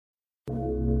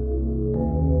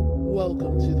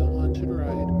Welcome to the Haunted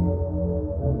Ride.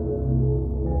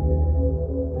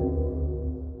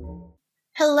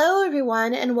 Hello,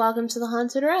 everyone, and welcome to the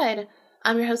Haunted Ride.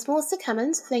 I'm your host, Melissa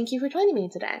Cummins. Thank you for joining me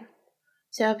today.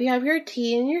 So I hope you have your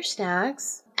tea and your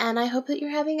snacks, and I hope that you're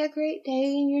having a great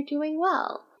day and you're doing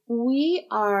well. We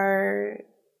are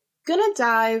gonna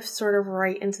dive sort of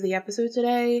right into the episode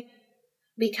today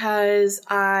because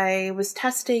I was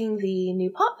testing the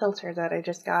new pop filter that I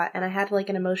just got, and I had like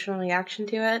an emotional reaction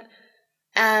to it.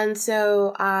 And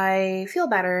so I feel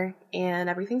better and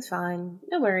everything's fine,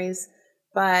 no worries.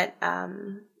 But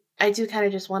I do kind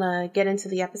of just want to get into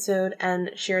the episode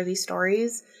and share these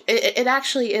stories. It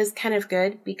actually is kind of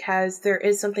good because there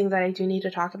is something that I do need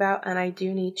to talk about, and I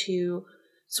do need to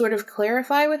sort of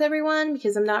clarify with everyone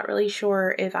because I'm not really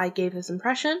sure if I gave this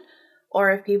impression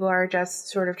or if people are just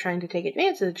sort of trying to take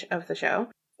advantage of the show.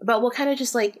 But we'll kind of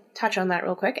just like touch on that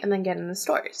real quick and then get into the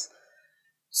stories.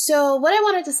 So what I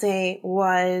wanted to say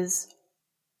was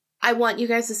I want you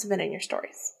guys to submit in your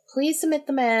stories. Please submit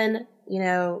them in,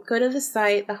 go to the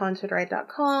site,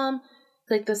 thehauntedride.com,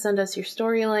 click the send us your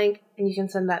story link, and you can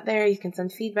send that there. You can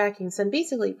send feedback. You can send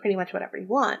basically pretty much whatever you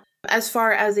want as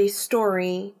far as a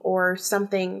story or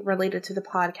something related to the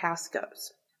podcast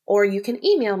goes. Or you can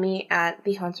email me at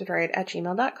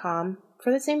thehauntedride@gmail.com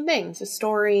for the same things, a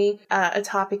story, a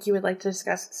topic you would like to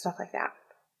discuss, stuff like that.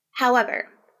 However,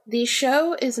 the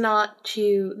show is not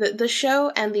to, the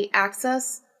show and the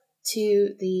access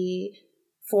to the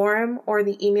forum or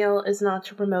the email is not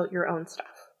to promote your own stuff.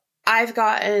 I've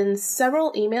gotten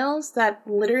several emails that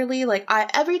literally,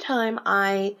 every time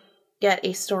I get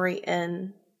a story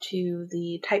in to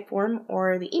the type form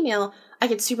or the email, I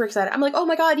get super excited. I'm like, oh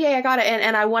my god, yay, I got it,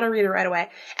 and I want to read it right away.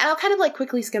 And I'll kind of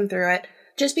quickly skim through it,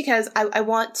 just because I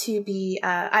want to be,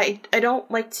 I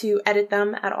don't like to edit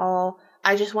them at all.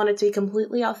 I just want it to be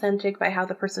completely authentic by how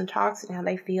the person talks and how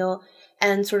they feel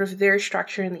and sort of their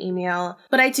structure in the email.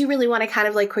 But I do really want to kind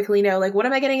of quickly know, what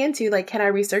am I getting into? Can I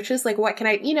research this? What can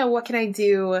I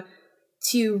do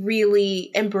to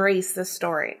really embrace this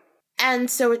story? And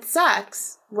so it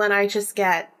sucks when I just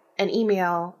get an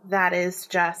email that is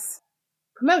just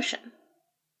promotion.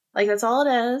 That's all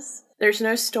it is. There's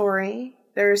no story.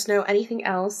 There's no anything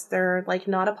else. They're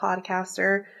not a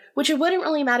podcaster, which it wouldn't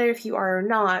really matter if you are or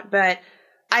not, but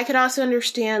I could also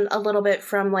understand a little bit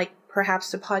from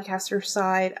perhaps the podcaster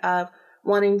side of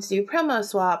wanting to do promo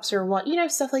swaps or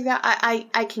stuff like that.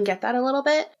 I can get that a little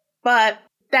bit, but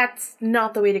that's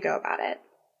not the way to go about it.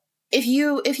 If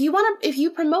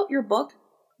you promote your book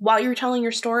while you're telling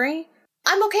your story,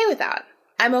 I'm okay with that.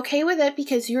 I'm okay with it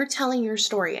because you're telling your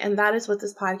story, and that is what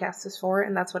this podcast is for,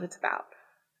 and that's what it's about.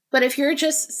 But if you're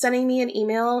just sending me an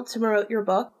email to promote your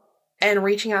book and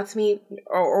reaching out to me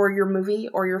or your movie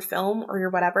or your film or your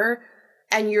whatever,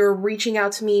 and you're reaching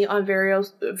out to me on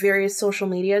various social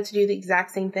media to do the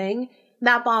exact same thing,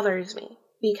 that bothers me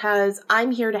because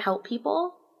I'm here to help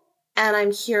people and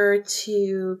I'm here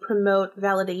to promote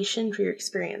validation for your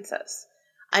experiences.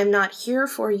 I'm not here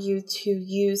for you to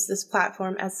use this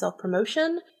platform as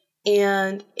self-promotion.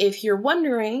 And if you're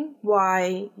wondering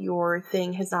why your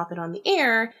thing has not been on the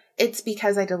air, it's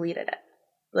because I deleted it.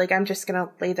 I'm just going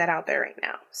to lay that out there right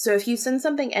now. So if you send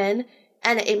something in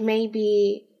and it may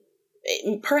be,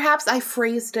 perhaps I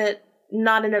phrased it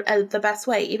not in the best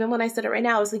way. Even when I said it right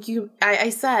now, it was I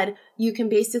said you can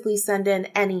basically send in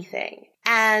anything.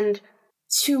 And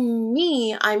to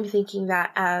me, I'm thinking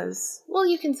that as, well,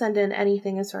 you can send in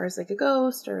anything as far as a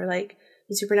ghost or the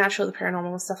supernatural, the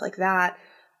paranormal, stuff like that.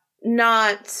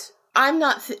 I'm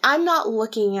not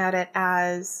looking at it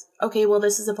as, okay, well,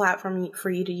 this is a platform for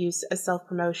you to use as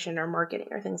self-promotion or marketing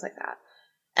or things like that.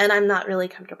 And I'm not really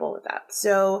comfortable with that.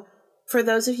 So for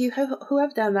those of you who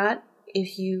have done that,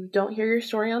 if you don't hear your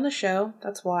story on the show,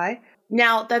 that's why.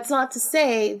 Now, that's not to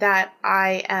say that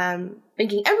I am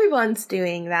thinking everyone's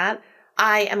doing that.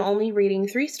 I am only reading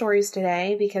 3 stories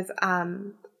today because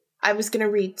I was going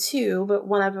to read 2, but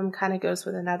one of them kind of goes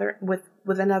with another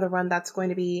one that's going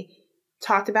to be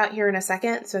talked about here in a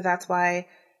second. So that's why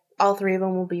all 3 of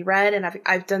them will be read. And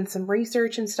I've done some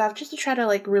research and stuff just to try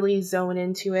to really zone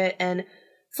into it and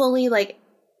fully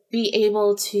be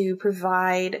able to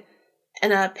provide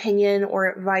an opinion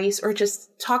or advice or just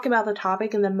talk about the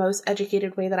topic in the most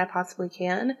educated way that I possibly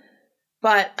can.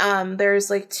 But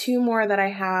there's 2 more that I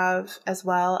have as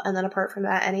well. And then apart from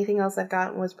that, anything else I've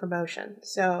gotten was promotion.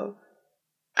 So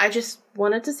I just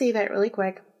wanted to say that really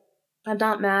quick. I'm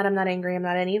not mad. I'm not angry. I'm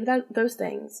not any of those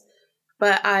things.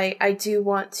 But I do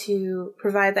want to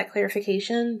provide that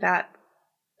clarification that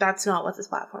that's not what this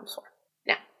platform's for.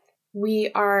 Now,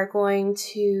 we are going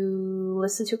to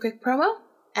listen to a quick promo.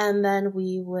 and then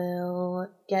we will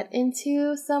get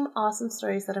into some awesome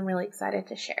stories that I'm really excited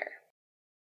to share.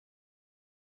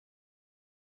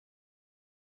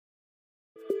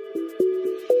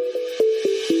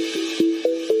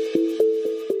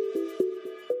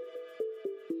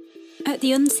 At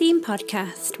the Unseen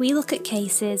Podcast, we look at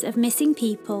cases of missing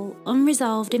people,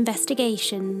 unresolved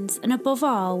investigations, and above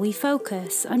all, we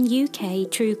focus on UK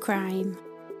true crime.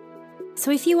 So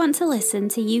if you want to listen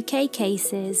to UK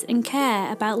cases and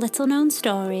care about little-known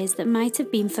stories that might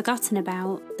have been forgotten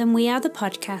about, then we are the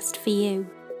podcast for you.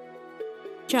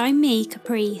 Join me,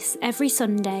 Caprice, every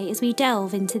Sunday as we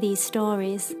delve into these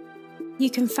stories. You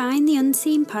can find the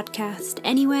Unseen Podcast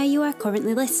anywhere you are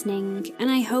currently listening, and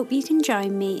I hope you can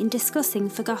join me in discussing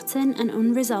forgotten and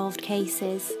unresolved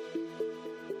cases.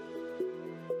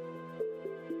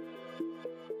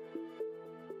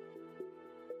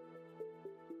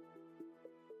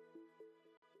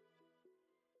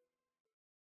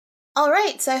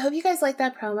 Alright, so I hope you guys like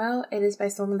that promo. It is by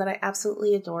someone that I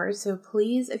absolutely adore, so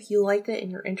please, if you liked it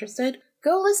and you're interested,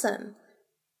 go listen.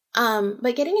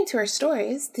 But getting into our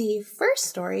stories, the first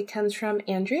story comes from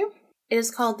Andrew. It is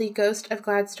called The Ghost of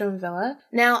Gladstone Villa.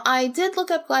 Now, I did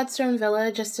look up Gladstone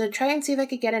Villa just to try and see if I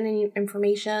could get any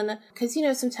information, because,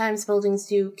 sometimes buildings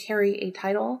do carry a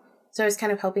title, so I was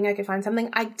kind of hoping I could find something.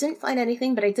 I didn't find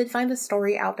anything, but I did find the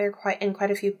story out there in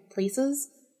quite a few places,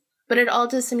 but it all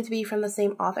does seem to be from the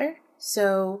same author,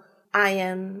 so I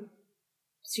am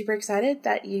super excited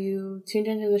that you tuned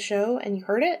into the show and you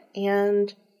heard it,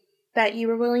 and that you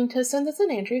were willing to send this in,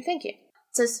 Andrew. Thank you. It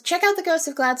says, check out The Ghost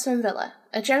of Gladstone Villa,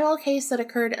 a general case that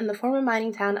occurred in the former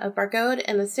mining town of Bargode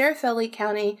in the Caerphilly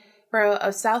County borough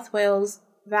of South Wales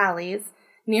Valleys,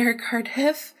 near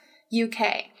Cardiff,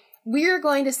 UK. We are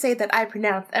going to say that I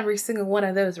pronounced every single one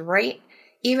of those right,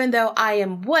 even though I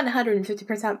am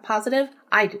 150% positive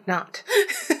I did not.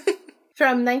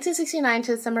 From 1969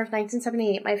 to December of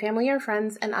 1978, my family, or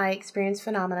friends, and I experienced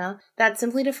phenomena that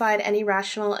simply defied any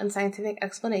rational and scientific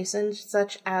explanation,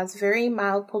 such as very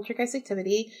mild poltergeist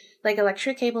activity, like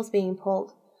electric cables being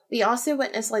pulled. We also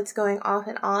witnessed lights going off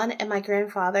and on, and my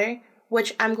grandfather,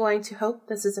 which I'm going to hope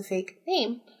this is a fake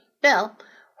name, Bill,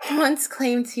 once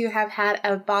claimed to have had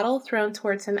a bottle thrown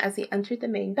towards him as he entered the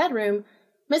main bedroom,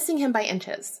 missing him by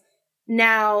inches.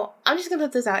 Now, I'm just gonna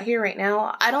put this out here right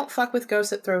now. I don't fuck with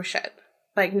ghosts that throw shit.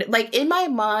 Like in my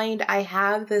mind, I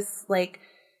have this,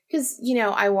 because,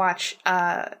 I watch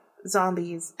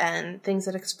zombies and things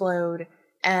that explode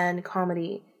and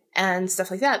comedy and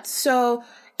stuff like that. So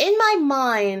in my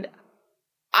mind,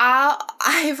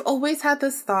 I've always had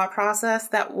this thought process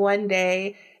that one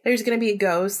day there's going to be a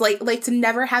ghost, like to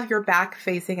never have your back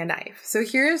facing a knife. So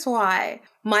here's why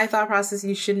my thought process,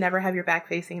 you should never have your back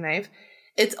facing a knife.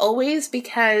 It's always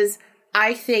because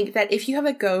I think that if you have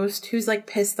a ghost who's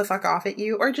pissed the fuck off at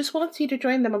you or just wants you to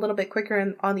join them a little bit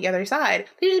quicker on the other side,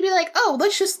 they just be like, oh,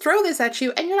 let's just throw this at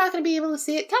you and you're not going to be able to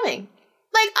see it coming.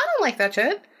 I don't like that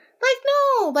shit.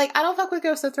 No, I don't fuck with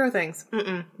ghosts that throw things.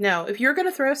 No, if you're going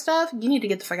to throw stuff, you need to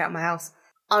get the fuck out of my house.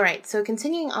 Alright, so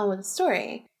continuing on with the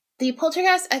story. The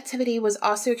poltergeist activity was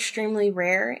also extremely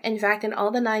rare. In fact, in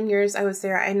all the 9 years I was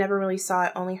there, I never really saw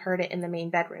it, only heard it in the main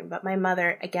bedroom. But my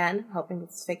mother, again, hoping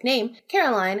it's a fake name,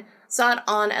 Caroline, saw it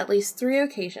on at least 3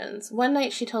 occasions. One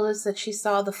night she told us that she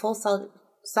saw the full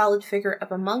solid figure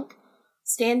of a monk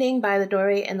standing by the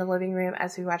doorway in the living room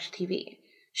as we watched TV.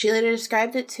 She later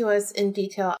described it to us in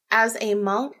detail as a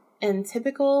monk in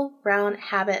typical brown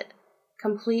habit,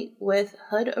 complete with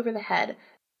hood over the head,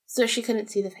 so she couldn't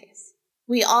see the face.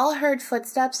 We all heard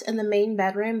footsteps in the main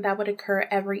bedroom that would occur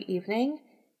every evening.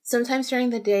 Sometimes during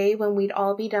the day when we'd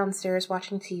all be downstairs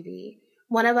watching TV,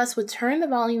 one of us would turn the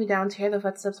volume down to hear the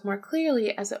footsteps more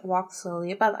clearly as it walked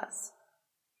slowly above us.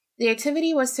 The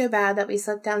activity was so bad that we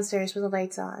slept downstairs with the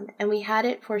lights on, and we had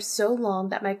it for so long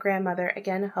that my grandmother,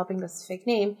 again hoping this is a fake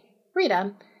name,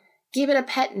 Rita, gave it a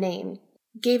pet name.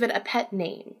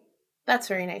 That's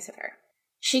very nice of her.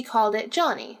 She called it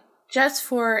Johnny, just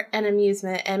for an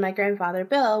amusement, and my grandfather,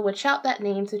 Bill, would shout that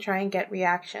name to try and get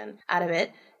reaction out of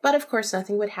it, but of course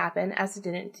nothing would happen as it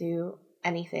didn't do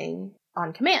anything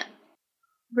on command.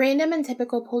 Random and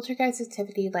typical poltergeist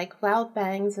activity like loud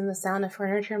bangs and the sound of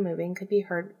furniture moving could be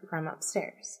heard from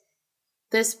upstairs.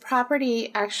 This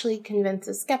property actually convinced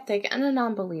a skeptic and a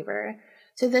non-believer,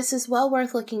 so this is well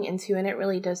worth looking into and it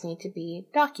really does need to be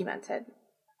documented.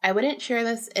 I wouldn't share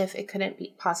this if it couldn't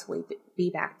possibly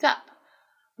be backed up.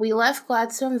 We left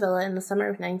Gladstone Villa in the summer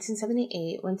of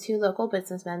 1978 when 2 local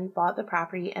businessmen bought the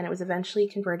property and it was eventually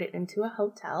converted into a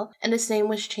hotel, and its name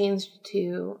was changed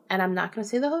to, and I'm not going to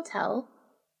say the hotel,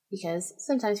 because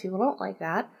sometimes people don't like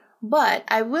that, But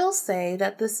I will say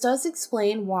that this does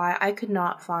explain why I could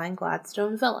not find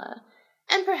Gladstone Villa,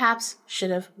 and perhaps should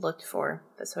have looked for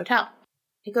this hotel.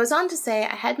 It goes on to say,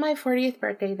 I had my 40th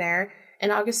birthday there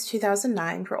in August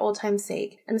 2009 for old time's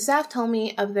sake, and the staff told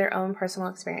me of their own personal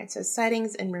experiences,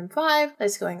 sightings in room 5,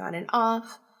 lights going on and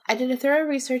off. I did a thorough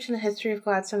research in the history of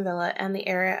Gladstone Villa and the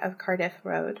area of Cardiff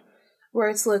Road, where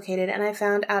it's located, and I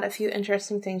found out a few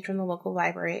interesting things from the local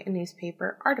library and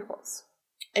newspaper articles.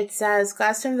 It says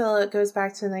Gladstone Villa goes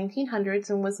back to the 1900s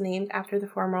and was named after the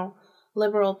former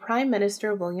Liberal Prime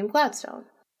Minister William Gladstone.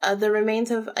 The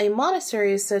remains of a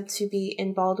monastery is said to be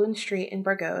in Baldwin Street in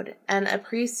Bargoed, and a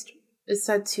priest is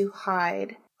said to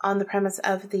hide on the premise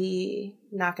of the,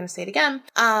 not going to say it again,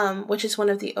 which is one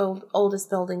of the oldest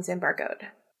buildings in Bargoed.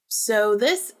 So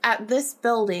this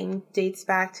building dates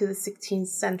back to the 16th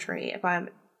century, if I'm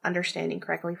understanding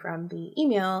correctly from the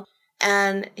email.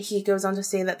 And he goes on to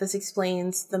say that this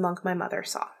explains the monk my mother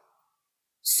saw.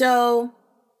 So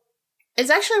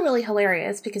it's actually really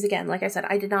hilarious because, again, like I said,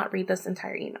 I did not read this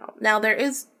entire email. Now, there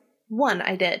is one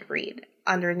I did read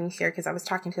underneath here because I was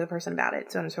talking to the person about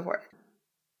it, so on and so forth.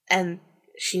 And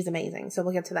she's amazing, so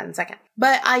we'll get to that in a second.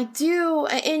 But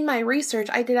in my research,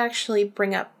 I did actually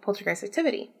bring up poltergeist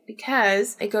activity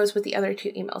because it goes with the other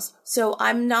 2 emails. So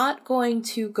I'm not going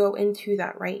to go into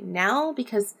that right now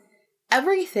because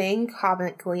everything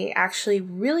comically actually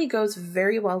really goes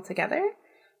very well together.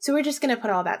 So we're just going to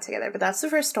put all that together. But that's the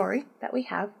first story that we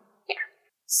have here.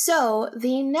 So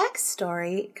the next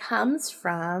story comes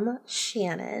from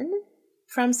Shannon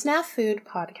from Snaff Food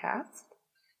Podcast,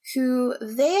 who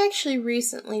they actually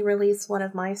recently released one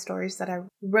of my stories that I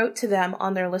wrote to them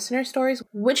on their listener stories,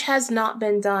 which has not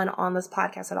been done on this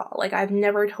podcast at all. Like, I've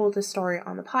never told this story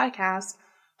on the podcast.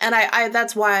 And I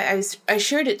that's why I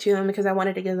shared it to them, because I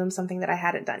wanted to give them something that I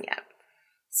hadn't done yet.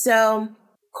 So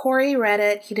Corey read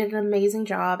it. He did an amazing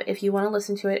job. If you want to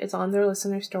listen to it, it's on their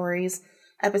listener stories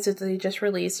episodes that they just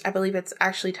released. I believe it's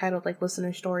actually titled like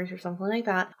listener stories or something like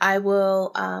that. I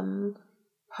will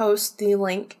post the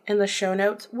link in the show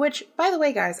notes, which, by the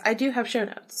way, guys, I do have show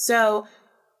notes. So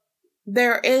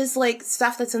there is like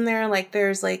stuff that's in there. Like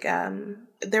there's like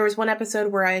there was one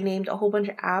episode where I named a whole bunch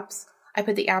of apps. I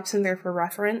put the apps in there for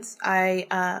reference.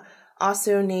 I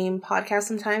also name podcasts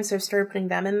sometimes, so I've started putting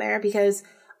them in there because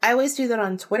I always do that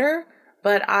on Twitter,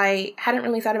 but I hadn't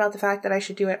really thought about the fact that I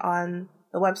should do it on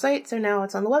the website, so now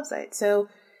it's on the website. So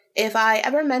if I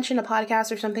ever mention a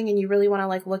podcast or something and you really want to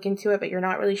like look into it, but you're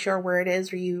not really sure where it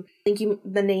is, or you think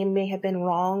the name may have been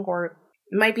wrong or it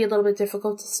might be a little bit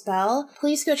difficult to spell,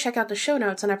 please go check out the show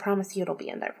notes and I promise you it'll be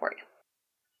in there for you.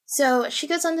 So she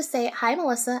goes on to say, hi,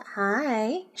 Melissa.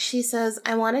 Hi. She says,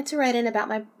 I wanted to write in about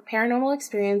my paranormal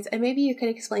experience and maybe you could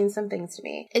explain some things to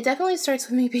me. It definitely starts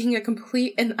with me being a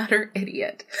complete and utter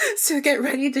idiot. So get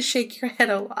ready to shake your head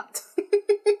a lot.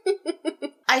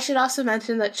 I should also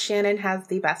mention that Shannon has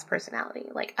the best personality.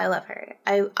 Like, I love her.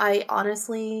 I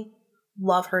honestly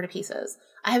love her to pieces.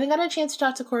 I haven't gotten a chance to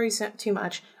talk to Corey too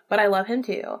much, but I love him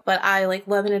too. But I like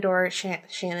love and adore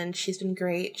Shannon. She's been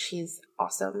great. She's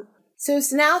awesome. So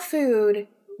Snaff Food,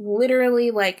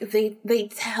 literally, like, they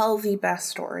tell the best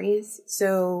stories.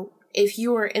 So if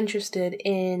you are interested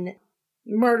in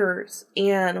murders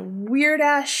and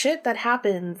weird-ass shit that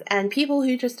happens and people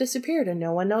who just disappeared and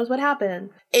no one knows what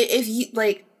happened, if you,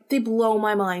 like, they blow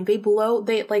my mind.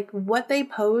 What they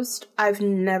post, I've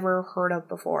never heard of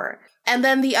before. And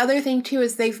then the other thing, too,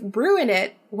 is they ruin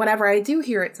it whenever I do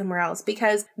hear it somewhere else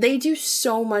because they do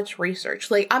so much research.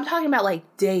 Like, I'm talking about,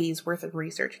 like, days worth of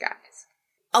research, guys.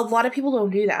 A lot of people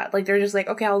don't do that. Like, they're just like,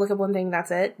 okay, I'll look up one thing,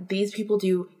 that's it. These people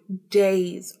do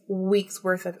days, weeks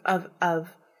worth of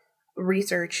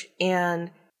research.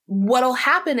 And what'll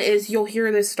happen is you'll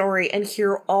hear this story and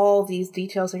hear all these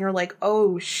details and you're like,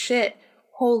 oh shit,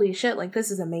 holy shit, like, this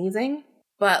is amazing.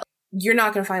 But you're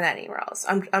not going to find that anywhere else.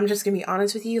 I'm just going to be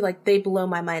honest with you. Like, they blow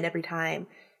my mind every time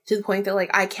to the point that,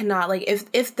 like, I cannot, like,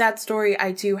 if that story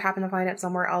I do happen to find it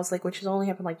somewhere else, like, which has only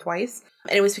happened like twice,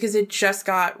 and it was because it just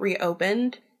got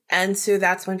reopened, and so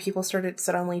that's when people started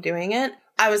suddenly doing it.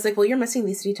 I was like, well, you're missing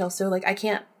these details, so, like, I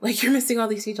can't, like, you're missing all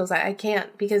these details. I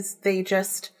can't, because they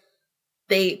just,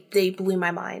 they blew my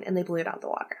mind, and they blew it out the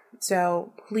water.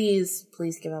 So please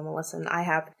give them a listen. I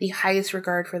have the highest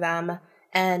regard for them,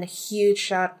 and huge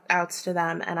shout outs to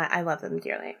them, and I love them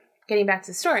dearly. Getting back to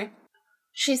the story.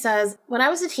 She says, when I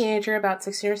was a teenager, about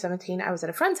 16 or 17, I was at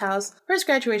a friend's house for his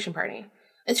graduation party.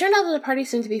 It turned out that the party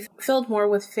seemed to be filled more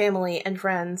with family and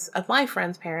friends of my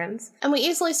friends' parents, and we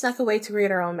easily snuck away to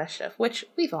create our own mischief, which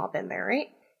we've all been there, right?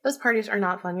 Those parties are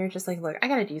not fun. You're just like, look, I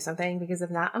gotta do something, because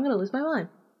if not, I'm gonna lose my mind.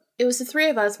 It was the three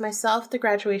of us, myself, the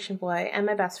graduation boy, and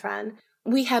my best friend.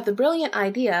 we had the brilliant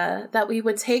idea that we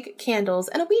would take candles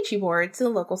and a Ouija board to the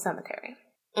local cemetery.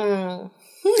 Gonna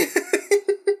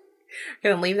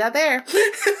leave that there.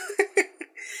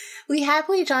 We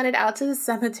happily jaunted out to the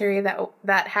cemetery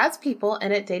that has people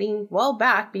in it dating well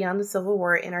back beyond the Civil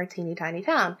War in our teeny tiny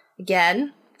town.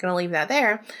 Again, gonna leave that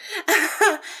there.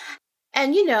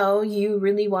 And you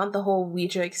really want the whole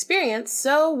Ouija experience,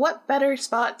 so what better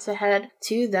spot to head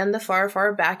to than the far,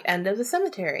 far back end of the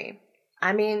cemetery?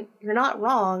 I mean, you're not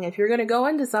wrong. If you're going to go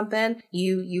into something,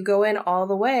 you go in all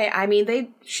the way. I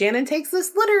mean, Shannon takes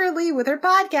this literally with her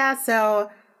podcast, so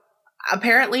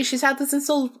apparently she's had this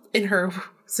installed in her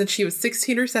since she was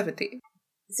 16 or 17.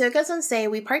 So it goes on to say,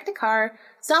 we parked the car,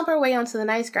 stomp our way onto the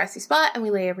nice grassy spot, and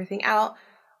we lay everything out.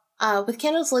 With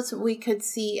candles lit, we could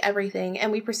see everything,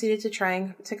 and we proceeded to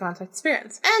trying to contact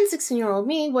spirits. And 16-year-old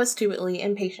me was stupidly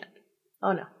impatient.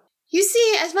 Oh no. You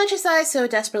see, as much as I so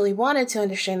desperately wanted to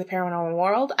understand the paranormal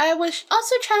world, I was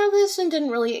also childish and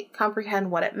didn't really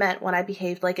comprehend what it meant when I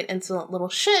behaved like an insolent little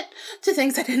shit to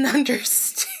things I didn't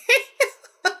understand.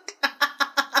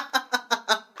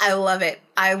 I love it.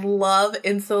 I love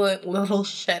insolent little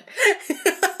shit.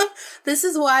 This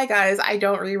is why, guys, I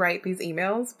don't rewrite these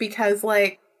emails, because,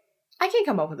 I can't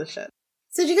come up with this shit.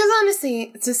 So she goes on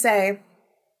to say,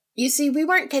 you see, we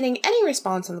weren't getting any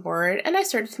response on the board, and I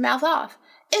started to mouth off.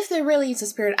 If there really is a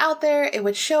spirit out there, it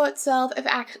would show itself.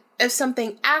 If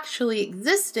something actually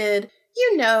existed,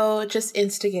 just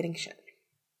instigating shit.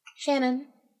 Shannon,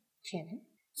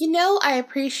 I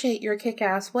appreciate your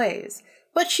kick-ass ways,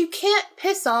 but you can't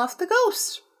piss off the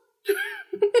ghost.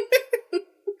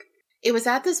 It was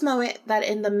at this moment that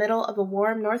in the middle of a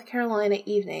warm North Carolina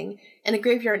evening, in a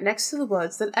graveyard next to the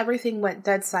woods, that everything went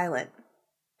dead silent.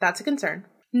 That's a concern.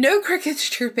 No crickets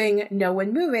chirping, no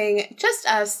one moving, just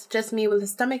us, just me with a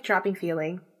stomach-dropping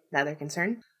feeling. Another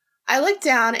concern. I looked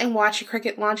down and watched a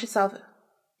cricket launch itself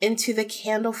into the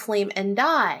candle flame and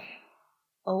die.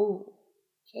 Oh,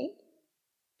 okay.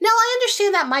 Now, I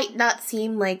understand that might not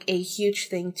seem like a huge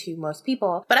thing to most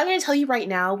people, but I'm going to tell you right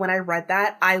now, when I read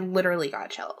that, I literally got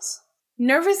chills.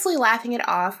 Nervously laughing it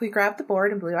off, we grabbed the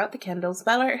board and blew out the candles,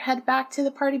 about to head back to the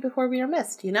party before we were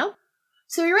missed,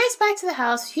 So we raced back to the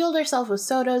house, fueled ourselves with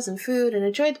sodas and food, and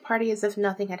enjoyed the party as if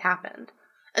nothing had happened.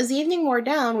 As the evening wore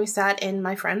down, we sat in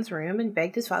my friend's room and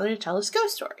begged his father to tell us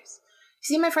ghost stories.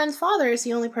 You see, my friend's father is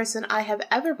the only person I have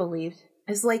ever believed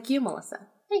is like you, Melissa.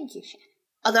 Thank you, Shannon.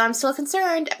 Although I'm still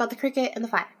concerned about the cricket and the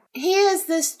fire. He is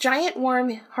this giant,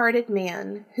 warm-hearted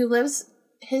man who lives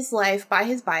his life by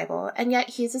his Bible, and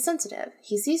yet he's a sensitive.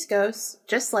 He sees ghosts,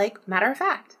 just like matter of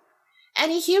fact.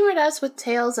 And he humored us with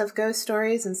tales of ghost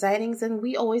stories and sightings, and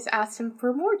we always asked him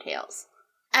for more tales.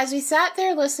 As we sat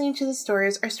there listening to the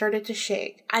stories, I started to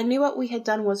shake. I knew what we had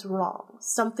done was wrong.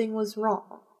 Something was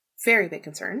wrong. Very big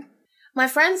concern. My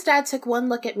friend's dad took one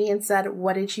look at me and said,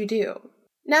 "What did you do?"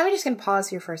 Now we're just going to pause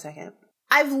here for a second.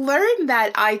 I've learned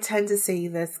that I tend to say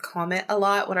this comment a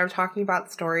lot when I'm talking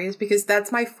about stories, because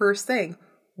that's my first thing.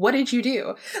 What did you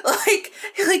do? Like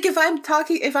if I'm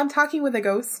talking with a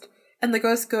ghost, and the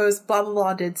ghost goes, blah, blah,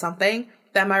 blah, did something,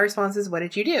 then my response is, what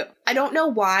did you do? I don't know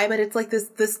why, but it's like this,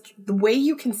 the way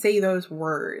you can say those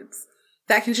words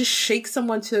that can just shake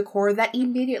someone to the core, that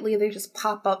immediately they just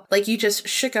pop up. Like you just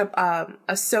shook up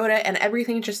a soda and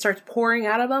everything just starts pouring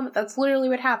out of them. That's literally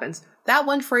what happens. That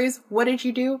one phrase, what did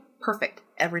you do? Perfect.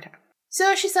 Every time.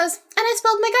 So she says, and I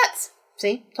spilled my guts.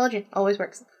 See? Told you. Always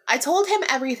works. I told him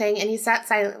everything and he sat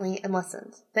silently and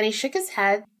listened. Then he shook his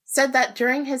head, said that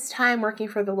during his time working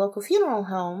for the local funeral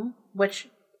home, which,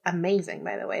 amazing,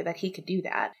 by the way, that he could do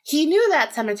that, he knew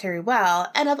that cemetery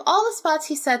well, and of all the spots,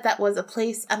 he said that was a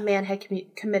place a man had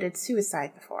committed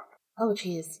suicide before. Oh,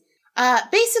 jeez.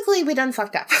 Basically, we done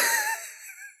fucked up.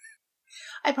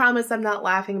 I promise I'm not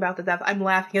laughing about the death. I'm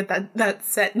laughing at that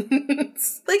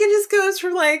sentence. Like, it just goes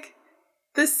from,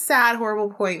 this sad,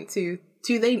 horrible point to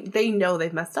they know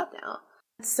they've messed up now.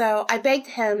 So I begged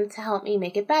him to help me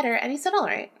make it better, and he said, all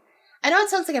right. I know it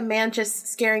sounds like a man just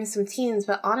scaring some teens,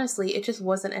 but honestly, it just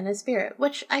wasn't in his spirit,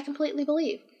 which I completely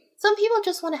believe. Some people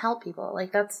just want to help people.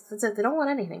 That's it. They don't want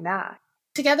anything back.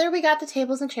 Together, we got the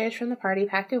tables and chairs from the party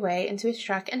packed away into his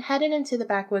truck and headed into the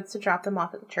backwoods to drop them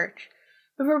off at the church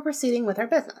before proceeding with our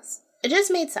business. It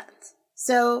just made sense.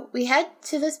 So we head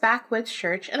to this backwoods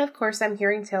church, and of course I'm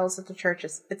hearing tales that the church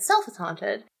itself is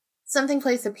haunted. Something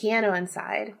plays the piano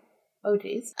inside. Oh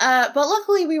geez. But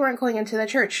luckily we weren't going into the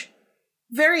church.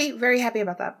 Very, very happy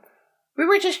about that. We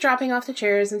were just dropping off the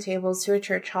chairs and tables to a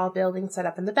church hall building set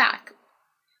up in the back.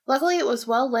 Luckily it was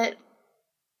well lit,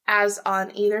 as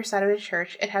on either side of the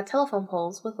church it had telephone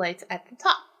poles with lights at the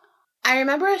top. I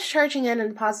remember us charging in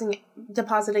and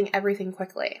depositing everything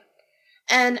quickly.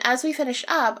 And as we finished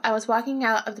up, I was walking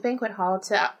out of the banquet hall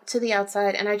to the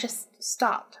outside, and I just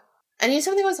stopped. I knew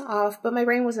something was off, but my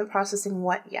brain wasn't processing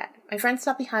what yet. My friend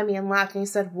stopped behind me and laughed, and he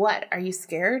said, "What, are you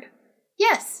scared?"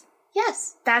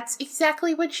 Yes, that's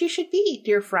exactly what you should be,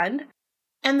 dear friend.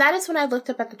 And that is when I looked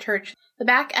up at the church, the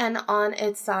back end on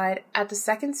its side at the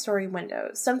second-story window.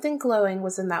 Something glowing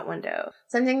was in that window,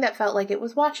 something that felt like it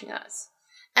was watching us.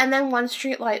 And then one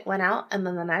street light went out, and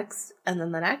then the next, and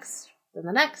then the next, then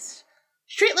the next.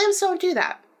 Street lamps don't do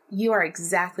that. You are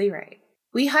exactly right.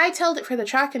 We hightailed it for the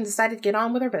truck and decided to get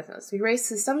on with our business. We raced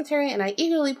to the cemetery, and I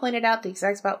eagerly pointed out the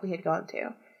exact spot we had gone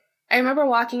to. I remember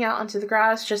walking out onto the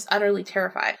grass just utterly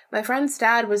terrified. My friend's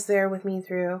dad was there with me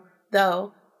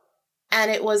though,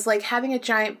 and it was like having a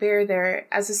giant bear there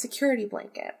as a security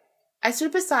blanket. I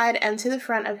stood beside and to the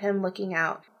front of him looking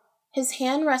out. His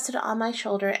hand rested on my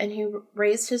shoulder, and he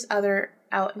raised his other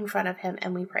out in front of him,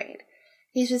 and we prayed.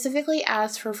 He specifically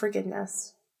asked for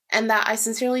forgiveness, and that I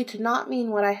sincerely did not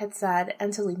mean what I had said,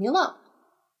 and to leave me alone.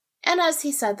 And as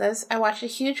he said this, I watched a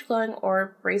huge glowing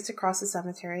orb race across the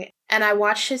cemetery, and I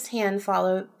watched his hand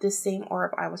follow this same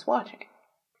orb I was watching.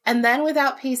 And then,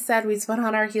 without peace said, we spun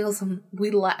on our heels and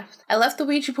we left. I left the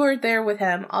Ouija board there with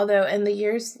him, although in the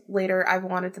years later I've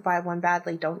wanted to buy one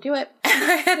badly. Don't do it.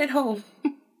 And I headed home.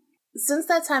 Since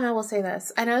that time, I will say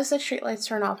this. I notice that streetlights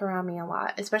turn off around me a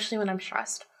lot, especially when I'm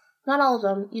stressed. Not all of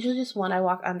them, usually just one I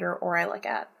walk under or I look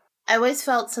at. I always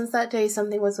felt since that day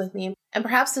something was with me, and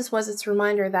perhaps this was its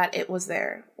reminder that it was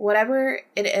there. Whatever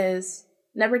it is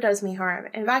never does me harm.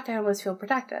 In fact, I almost feel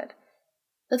protected.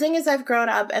 The thing is, I've grown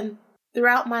up, and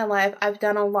throughout my life, I've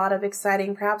done a lot of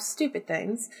exciting, perhaps stupid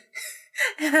things,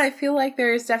 and I feel like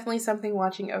there is definitely something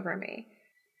watching over me.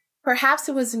 Perhaps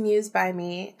it was amused by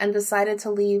me and decided to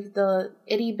leave the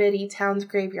itty-bitty town's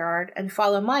graveyard and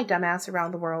follow my dumbass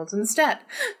around the world instead.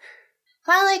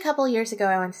 Finally, a couple years ago,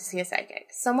 I went to see a psychic,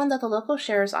 someone that the local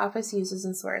sheriff's office uses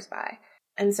and swears by.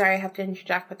 And sorry I have to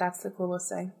interject, but that's the coolest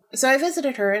thing. So I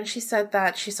visited her, and she said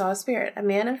that she saw a spirit, a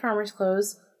man in farmer's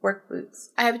clothes, work boots.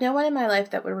 I have no one in my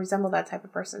life that would resemble that type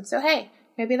of person, so hey,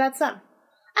 maybe that's them.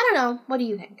 I don't know, what do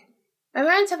you think? My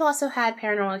parents have also had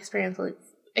paranormal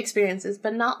experiences,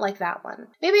 but not like that one.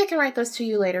 Maybe I can write those to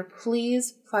you later.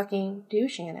 Please fucking do,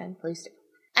 Shannon. Please do.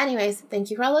 Anyways, thank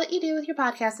you for all that you do with your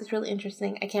podcast. It's really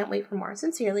interesting. I can't wait for more.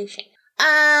 Sincerely, Shane.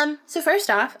 So first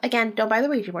off, again, don't buy the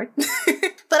Ouija board.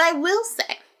 But I will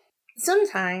say,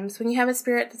 sometimes when you have a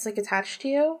spirit that's like attached to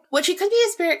you, which it could be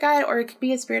a spirit guide or it could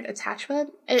be a spirit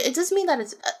attachment, it doesn't mean that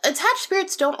it's attached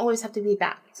spirits don't always have to be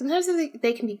bad. Sometimes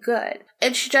they can be good.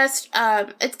 It's just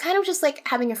it's kind of just like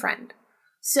having a friend.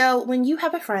 So when you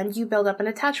have a friend, you build up an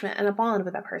attachment and a bond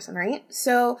with that person, right?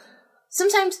 So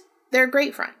sometimes they're a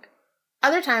great friend.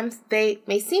 Other times they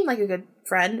may seem like a good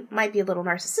friend, might be a little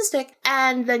narcissistic,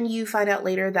 and then you find out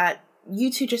later that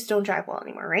you two just don't jive well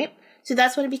anymore, right? So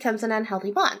that's when it becomes an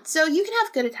unhealthy bond. So you can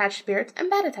have good attached spirits and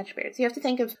bad attached spirits. You have to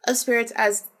think of spirits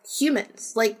as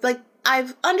humans. Like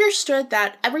I've understood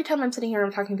that every time I'm sitting here and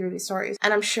I'm talking through these stories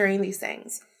and I'm sharing these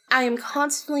things, I am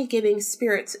constantly giving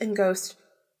spirits and ghosts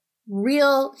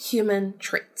real human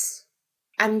traits.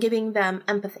 I'm giving them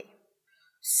empathy.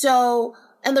 So,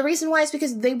 and the reason why is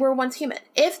because they were once human.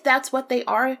 If that's what they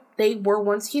are, they were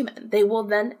once human. They will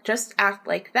then just act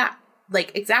like that.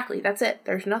 Like, exactly, that's it.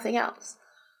 There's nothing else.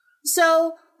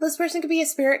 So, this person could be a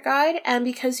spirit guide, and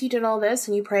because you did all this,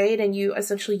 and you prayed, and you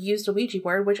essentially used a Ouija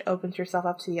board, which opens yourself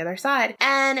up to the other side,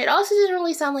 and it also didn't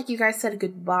really sound like you guys said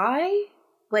goodbye,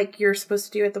 like you're supposed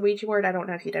to do at the Ouija board. I don't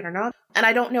know if you did or not. And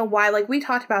I don't know why, like, we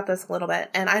talked about this a little bit,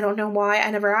 and I don't know why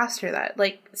I never asked her that.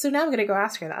 Like, so now I'm gonna go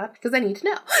ask her that, because I need to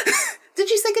know. Did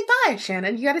you say goodbye,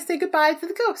 Shannon? You gotta say goodbye to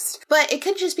the ghost. But it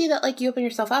could just be that, like, you open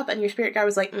yourself up, and your spirit guide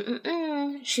was like,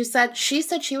 She said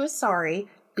she was sorry,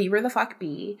 leave her the fuck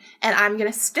be, and I'm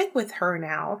gonna stick with her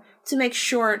now to make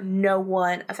sure no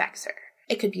one affects her.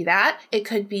 It could be that. It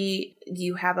could be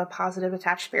you have a positive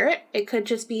attached spirit. It could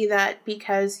just be that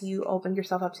because you opened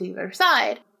yourself up to the other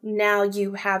side, now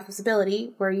you have this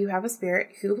ability where you have a spirit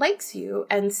who likes you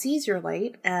and sees your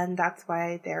light, and that's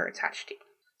why they're attached to you.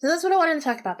 So that's what I wanted to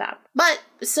talk about that. But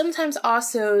sometimes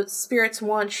also spirits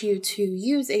want you to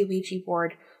use a Ouija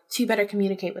board to better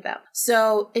communicate with them.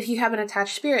 So if you have an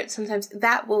attached spirit, sometimes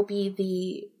that will be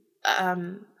the,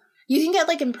 you can get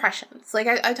like impressions. Like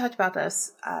I talked about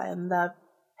this in the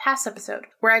past episode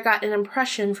where I got an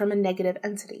impression from a negative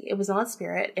entity. It was not a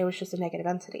spirit, it was just a negative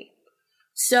entity.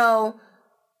 So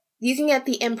you can get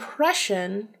the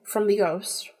impression from the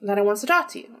ghost that it wants to talk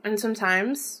to you. And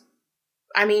sometimes,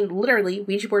 I mean, literally,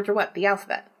 Ouija boards are what? The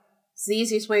alphabet. It's the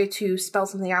easiest way to spell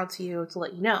something out to you to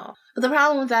let you know. But the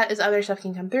problem with that is other stuff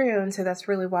can come through, and so that's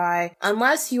really why,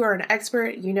 unless you are an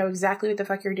expert, you know exactly what the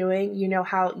fuck you're doing, you know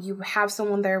how you have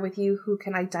someone there with you who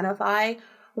can identify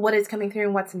what is coming through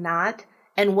and what's not,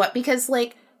 and what, because,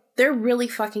 like, they're really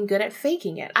fucking good at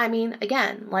faking it. I mean,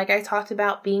 again, like I talked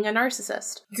about being a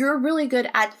narcissist. You're really good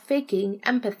at faking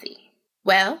empathy.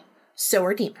 Well, so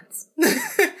are demons.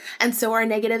 And so are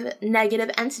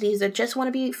negative entities that just want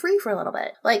to be free for a little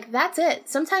bit. Like, that's it.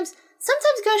 Sometimes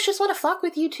ghosts just want to fuck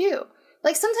with you too.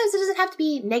 Like, sometimes it doesn't have to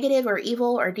be negative or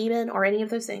evil or demon or any of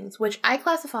those things, which I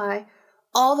classify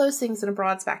all those things in a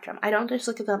broad spectrum. I don't just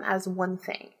look at them as one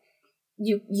thing.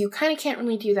 You kind of can't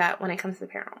really do that when it comes to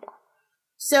the paranormal.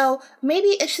 So maybe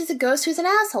it's just a ghost who's an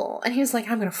asshole. And he's like,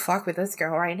 I'm going to fuck with this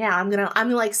girl right now. I'm gonna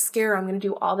like scare her. I'm going to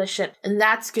do all this shit. And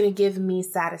that's going to give me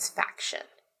satisfaction.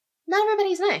 Not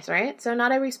everybody's nice, right? So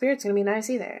not every spirit's going to be nice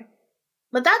either.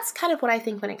 But that's kind of what I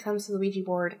think when it comes to the Ouija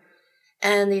board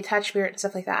and the attached spirit and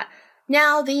stuff like that.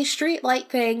 Now, the street light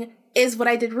thing is what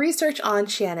I did research on,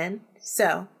 Shannon.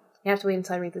 So you have to wait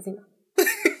until I read this email.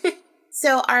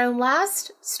 So our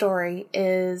last story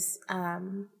is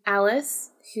Alice,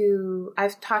 who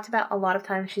I've talked about a lot of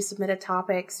times. She submitted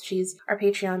topics. She's our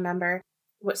Patreon member.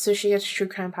 So she gets a true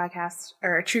crime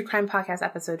podcast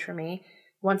episode from me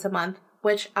once a month,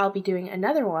 which I'll be doing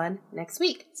another one next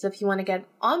week. So if you want to get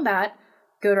on that,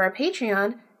 go to our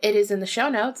Patreon. It is in the show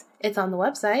notes. It's on the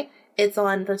website. It's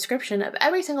on the description of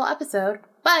every single episode,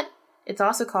 but it's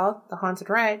also called The Haunted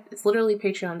Ride. It's literally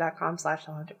patreon.com/The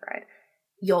Haunted Ride.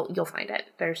 You'll find it.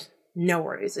 There's no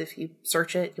worries. If you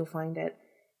search it, you'll find it.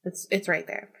 It's right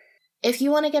there. If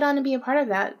you want to get on and be a part of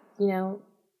that,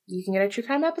 you can get a true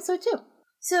crime episode too.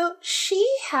 So she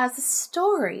has a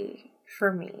story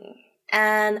for me.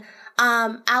 And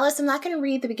Alice, I'm not going to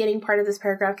read the beginning part of this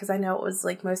paragraph because I know it was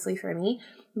like mostly for me,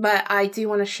 but I do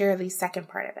want to share the second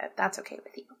part of it. That's okay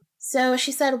with you. So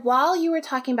she said, while you were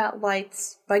talking about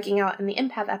lights bugging out in the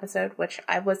empath episode, which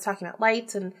I was talking about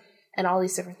lights and all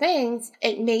these different things,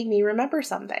 it made me remember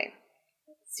something.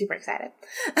 Super excited.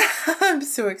 I'm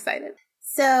so excited.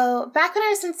 So back when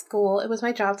I was in school, it was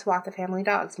my job to walk the family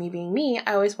dogs. Me being me,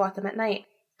 I always walk them at night.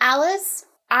 Alice,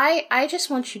 I just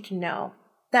want you to know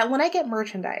that when I get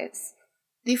merchandise,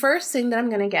 the first thing that I'm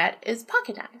going to get is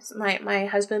pocket knives. My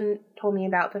husband told me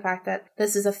about the fact that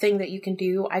this is a thing that you can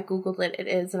do. I Googled it. It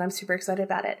is, and I'm super excited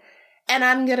about it. And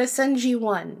I'm going to send you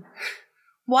one.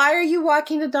 Why are you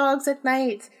walking the dogs at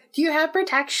night? Do you have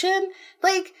protection?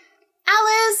 Like,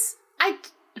 Alice,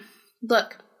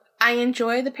 look, I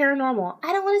enjoy the paranormal.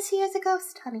 I don't want to see you as a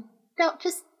ghost, honey. Don't,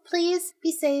 just please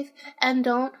be safe, and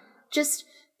don't, just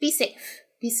be safe.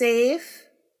 Be safe.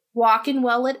 Walk in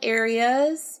well-lit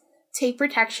areas. Take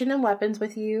protection and weapons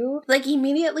with you. Like,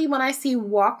 immediately when I see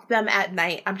walk them at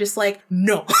night, I'm just like,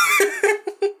 no.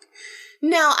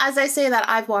 Now, as I say that,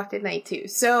 I've walked at night too.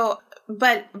 So,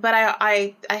 but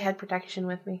I had protection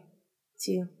with me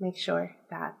to make sure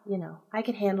that, I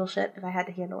could handle shit if I had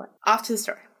to handle it. Off to the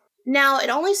story. Now, it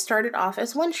only started off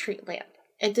as one street lamp.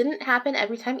 It didn't happen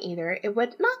every time either. It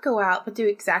would not go out, but do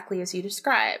exactly as you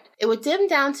described. It would dim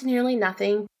down to nearly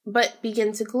nothing, but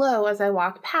begin to glow as I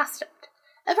walked past it.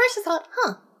 At first I thought,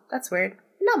 that's weird.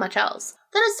 Not much else.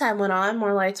 Then as time went on,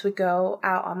 more lights would go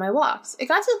out on my walks. It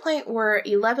got to the point where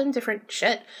 11 different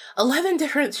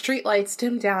street lights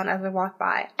dimmed down as I walked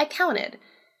by. I counted.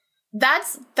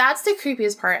 That's the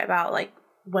creepiest part about, like,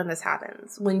 when this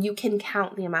happens. When you can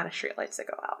count the amount of street lights that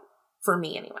go out. For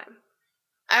me, anyway.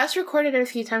 I also recorded it a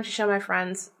few times to show my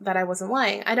friends that I wasn't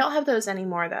lying. I don't have those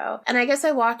anymore, though. And I guess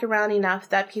I walked around enough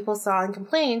that people saw and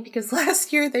complained because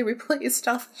last year they replaced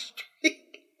all the street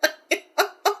lights.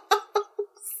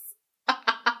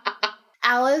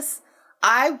 Alice,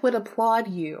 I would applaud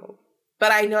you.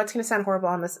 But I know it's going to sound horrible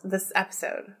on this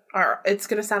episode. Or it's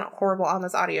going to sound horrible on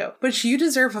this audio. But you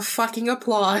deserve a fucking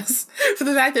applause for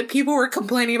the fact that people were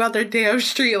complaining about their damn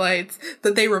streetlights,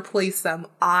 that they replaced them.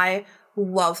 I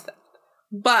love that.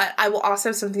 But I will also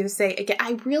have something to say. Again,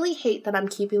 I really hate that I'm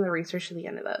keeping the research to the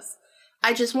end of this.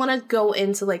 I just want to go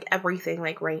into, like, everything,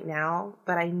 like, right now.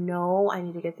 But I know I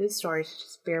need to get through the story, so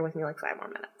just bear with me, like, 5 more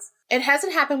minutes. It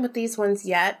hasn't happened with these ones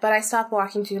yet, but I stopped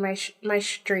walking due to my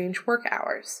strange work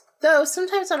hours. Though,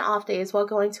 sometimes on off days while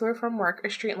going to or from work, a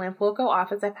street lamp will go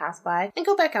off as I pass by and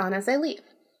go back on as I leave.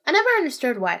 I never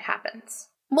understood why it happens.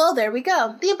 Well, there we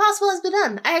go. The impossible has been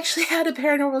done. I actually had a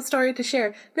paranormal story to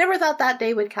share. Never thought that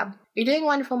day would come. You're doing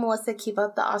wonderful, Melissa. Keep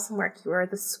up the awesome work. You are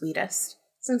the sweetest.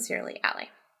 Sincerely, Allie.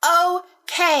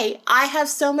 Okay, I have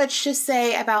so much to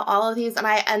say about all of these,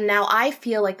 and now I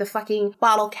feel like the fucking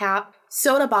bottle cap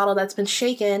soda bottle that's been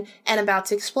shaken and about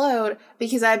to explode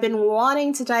because I've been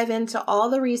wanting to dive into all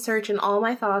the research and all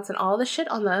my thoughts and all the shit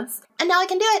on this. And now I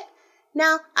can do it.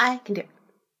 Now I can do it.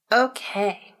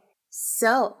 Okay.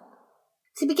 So,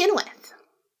 to begin with,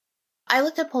 I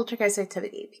looked at poltergeist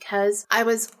activity because I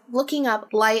was looking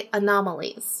up light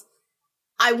anomalies.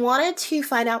 I wanted to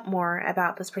find out more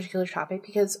about this particular topic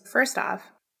because, first off,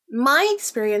 my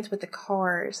experience with the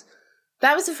cars,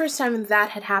 that was the first time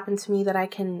that had happened to me that I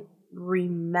can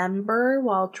remember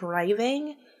while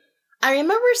driving. I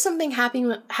remember something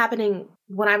happening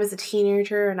when I was a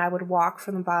teenager and I would walk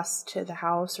from the bus to the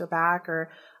house or back, or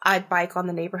I'd bike on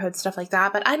the neighborhood, stuff like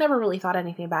that. But I never really thought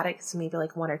anything about it because maybe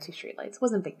like 1 or 2 streetlights. It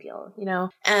wasn't a big deal, you know?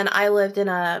 And I lived in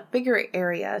a bigger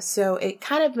area, so it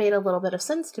kind of made a little bit of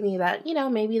sense to me that, you know,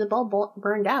 maybe the bulb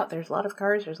burned out. There's a lot of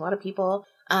cars, there's a lot of people.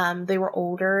 They were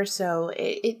older, so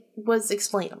it was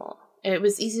explainable. It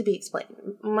was easy to be explained.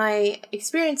 My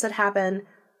experience that happened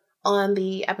on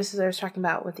the episodes I was talking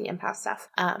about with the empath stuff,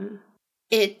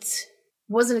 it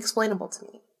wasn't explainable to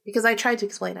me because I tried to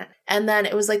explain it. And then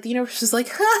it was like the universe was like,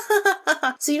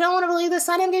 so you don't want to believe this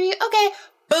sign I'm giving you? Okay,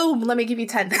 boom, let me give you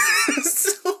 10.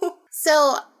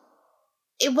 so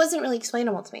it wasn't really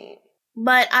explainable to me.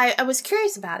 But I was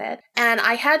curious about it, and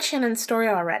I had Shannon's story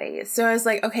already. So I was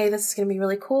like, okay, this is going to be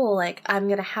really cool. Like, I'm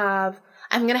going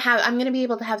to be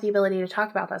able to have the ability to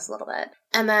talk about this a little bit.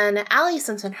 And then Allie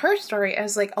sent in her story. I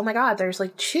was like, oh my God, there's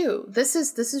like 2. This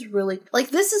is really, like,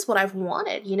 this is what I've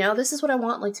wanted, you know? This is what I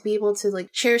want, like, to be able to, like,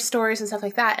 share stories and stuff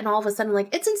like that. And all of a sudden,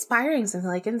 like, it's inspiring something.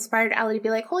 Like, it inspired Allie to be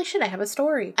like, holy shit, I have a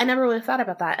story. I never really thought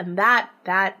about that. And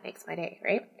that makes my day,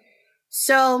 right?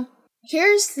 So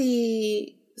here's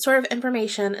the sort of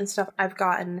information and stuff I've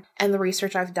gotten and the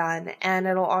research I've done. And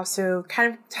it'll also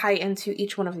kind of tie into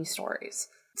each one of these stories.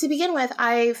 To begin with,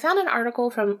 I found an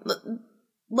article from,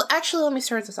 actually, let me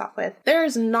start this off with,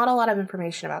 there's not a lot of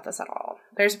information about this at all.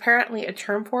 There's apparently a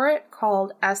term for it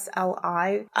called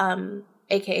SLI,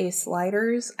 aka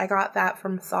sliders. I got that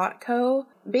from ThoughtCo.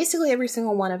 Basically, every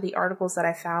single one of the articles that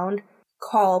I found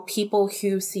call people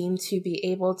who seem to be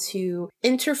able to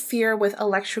interfere with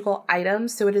electrical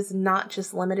items, so it is not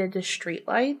just limited to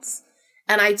streetlights.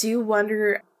 And I do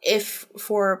wonder if,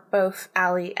 for both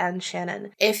Allie and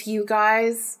Shannon, if you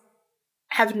guys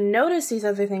have noticed these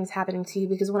other things happening to you,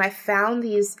 because when I found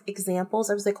these examples,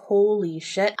 I was like, holy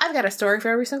shit, I've got a story for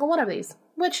every single one of these,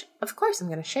 which, of course, I'm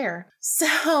going to share.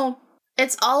 So,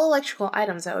 it's all electrical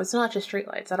items, though. It's not just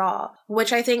streetlights at all,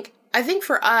 which I think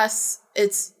for us,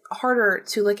 it's harder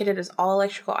to look at it as all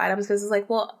electrical items, because it's like,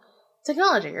 well,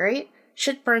 technology, right?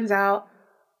 Shit burns out,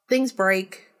 things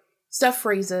break, stuff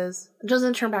freezes, it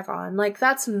doesn't turn back on. Like,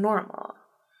 that's normal.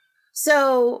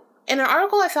 So, in an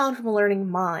article I found from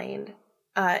Learning Mind,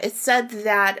 it said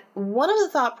that one of the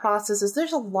thought processes,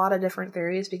 there's a lot of different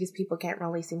theories because people can't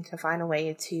really seem to find a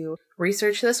way to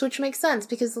research this, which makes sense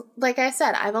because, like I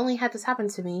said, I've only had this happen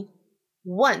to me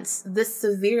once, this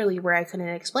severely, where I couldn't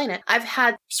explain it. I've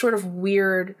had sort of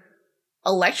weird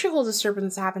electrical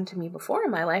disturbance happen to me before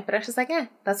in my life, but I was just like,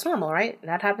 that's normal, right?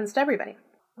 That happens to everybody.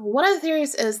 One of the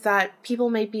theories is that people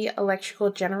may be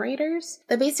electrical generators,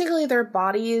 that basically their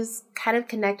bodies kind of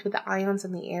connect with the ions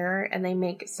in the air and they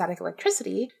make static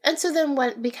electricity. And so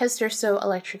then because they're so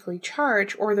electrically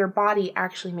charged, or their body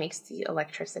actually makes the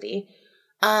electricity,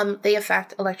 they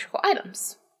affect electrical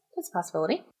items. That's a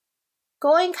possibility.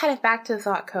 Going kind of back to the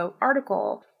ThoughtCo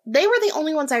article, they were the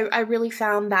only ones I really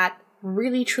found that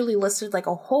really truly listed like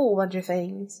a whole bunch of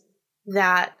things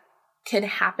that could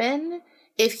happen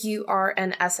if you are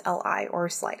an SLI or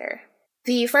slider.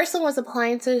 The first one was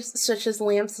appliances such as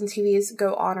lamps and TVs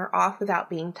go on or off without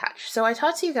being touched. So I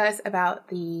talked to you guys about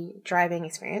the driving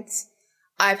experience.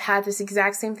 I've had this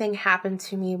exact same thing happen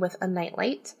to me with a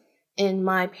nightlight in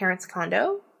my parents'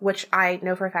 condo, which I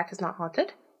know for a fact is not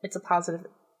haunted. It's a positive,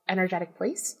 energetic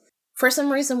place. For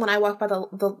some reason, when I walk by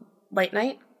the light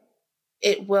night,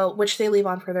 it will, which they leave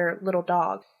on for their little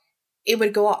dog, it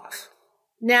would go off.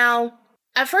 Now,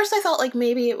 at first I thought like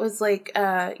maybe it was like,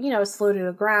 slow to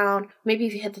the ground. Maybe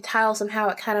if you hit the tile somehow,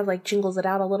 it kind of like jingles it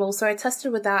out a little. So I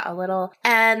tested with that a little,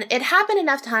 and it happened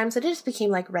enough times that it just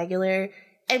became like regular.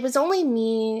 It was only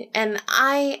me, and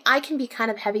I can be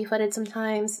kind of heavy-footed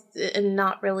sometimes and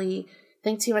not really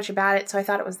think too much about it. So I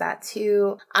thought it was that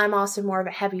too. I'm also more of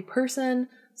a heavy person,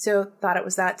 so thought it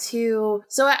was that too.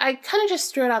 So I kind of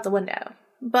just threw it out the window.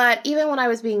 But even when I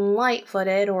was being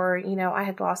light-footed, or, I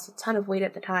had lost a ton of weight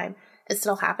at the time, it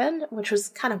still happened, which was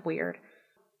kind of weird.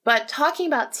 But talking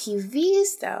about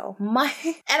TVs, though,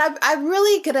 I'm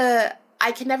really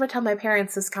I can never tell my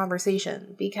parents this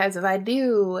conversation, because if I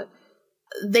do,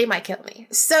 they might kill me.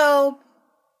 So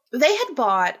they had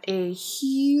bought a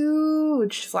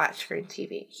huge flat screen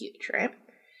TV. Huge, right?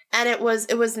 And it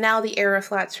was now the era of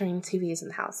flat screen TVs in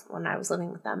the house when I was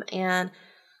living with them. And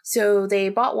so they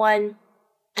bought one,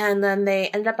 and then they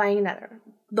ended up buying another.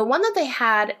 The one that they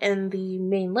had in the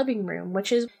main living room,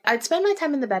 which is, I'd spend my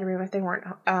time in the bedroom if they were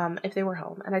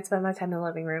home, and I'd spend my time in the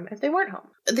living room if they weren't home.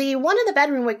 The one in the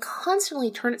bedroom would constantly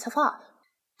turn itself off.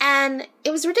 And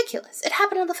it was ridiculous. It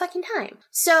happened all the fucking time.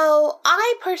 So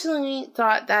I personally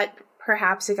thought that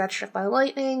perhaps it got struck by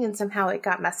lightning and somehow it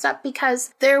got messed up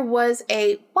because there was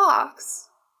a box,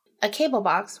 a cable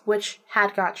box, which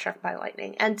had got struck by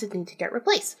lightning and did need to get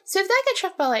replaced. So if that got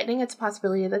struck by lightning, it's a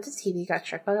possibility that the TV got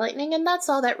struck by lightning, and that's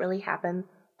all that really happened.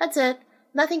 That's it.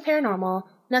 Nothing paranormal.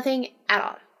 Nothing at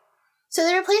all. So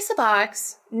they replaced the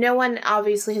box. No one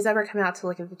obviously has ever come out to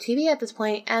look at the TV at this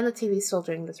point, and the TV's still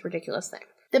doing this ridiculous thing.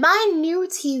 They buy a new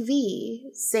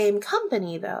TV, same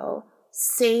company though,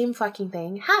 same fucking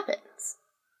thing happens.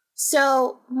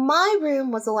 So my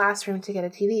room was the last room to get a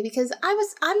TV because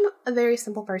I'm a very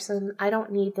simple person. I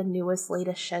don't need the newest,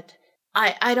 latest shit.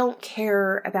 I don't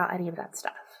care about any of that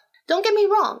stuff. Don't get me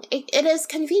wrong. It is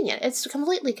convenient. It's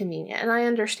completely convenient. And I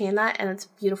understand that. And it's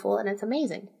beautiful and it's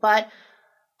amazing. But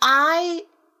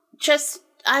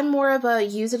I'm more of a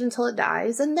use it until it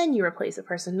dies and then you replace a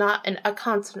person, not a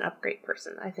constant upgrade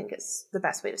person, I think is the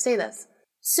best way to say this.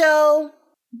 So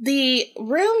the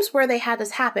rooms where they had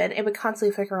this happen, it would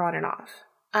constantly flicker on and off.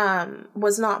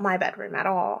 Was not my bedroom at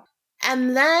all.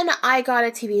 And then I got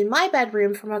a TV in my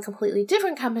bedroom from a completely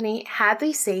different company, had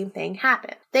the same thing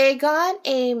happen. They got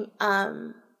a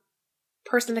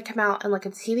person to come out and look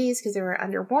at the TVs because they were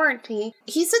under warranty.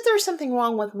 He said there was something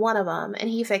wrong with one of them and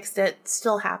he fixed it.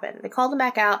 Still happened. They called him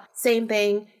back out. Same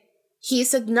thing. He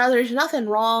said, no, there's nothing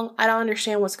wrong. I don't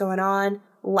understand what's going on.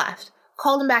 Left.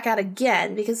 Called him back out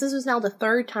again because this was now the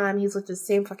third time he's looked at the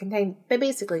same fucking thing. They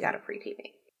basically got a free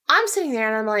TV. I'm sitting there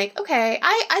and I'm like, okay,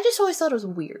 I just always thought it was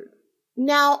weird.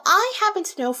 Now, I happen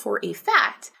to know for a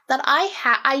fact that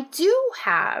I do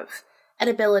have an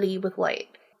ability with light.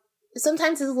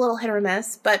 Sometimes it's a little hit or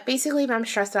miss, but basically if I'm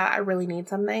stressed out, I really need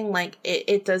something, like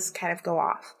it does kind of go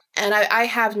off. And I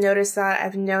have noticed that.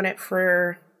 I've known it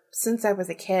since I was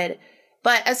a kid.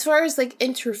 But as far as like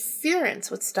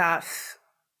interference with stuff,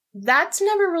 that's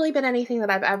never really been anything that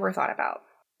I've ever thought about.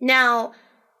 Now,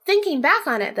 thinking back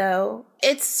on it though,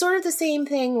 it's sort of the same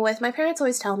thing with my parents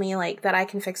always tell me like that I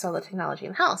can fix all the technology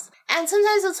in the house. And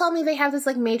sometimes they'll tell me they have this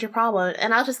like major problem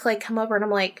and I'll just like come over and I'm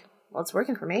like, well, it's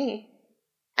working for me.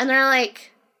 And they're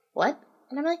like, what?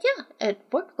 And I'm like, yeah, it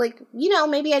worked. Like,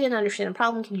 maybe I didn't understand the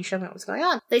problem. Can you show me what was going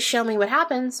on? They show me what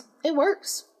happens. It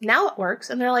works. Now it works.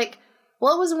 And they're like,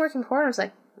 well, it wasn't working before. And I was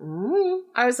like,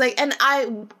 I was like, and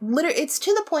it's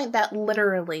to the point that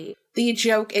literally the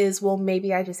joke is, well,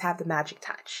 maybe I just have the magic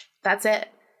touch. That's it.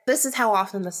 This is how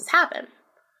often this has happened.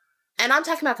 And I'm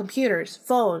talking about computers,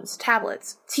 phones,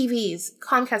 tablets, TVs,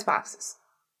 Comcast boxes,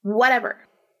 whatever.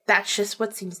 That's just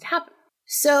what seems to happen.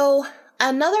 So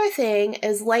another thing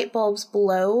is light bulbs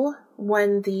blow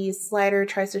when the slider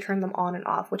tries to turn them on and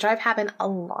off, which I've happened a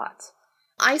lot.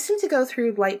 I seem to go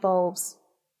through light bulbs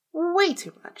way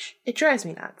too much. It drives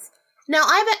me nuts. Now,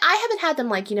 I haven't had them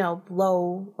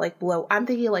blow. I'm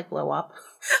thinking like blow up.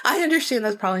 I understand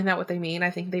that's probably not what they mean.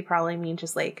 I think they probably mean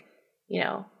just like,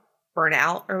 burn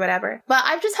out or whatever. But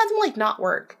I've just had them like not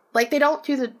work. Like they don't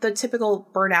do the typical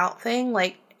burnout thing.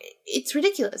 Like it's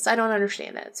ridiculous. I don't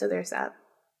understand it. So there's that.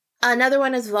 Another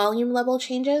one is volume level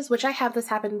changes, which I have this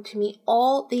happen to me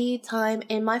all the time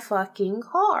in my fucking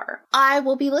car. I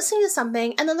will be listening to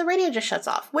something and then the radio just shuts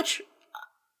off, which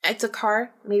it's a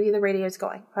car. Maybe the radio is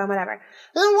going, fine, whatever.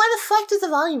 But then why the fuck does the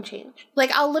volume change?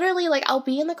 Like I'll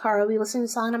be in the car, I'll be listening to a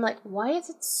song and I'm like, why is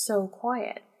it so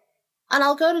quiet? And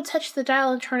I'll go to touch the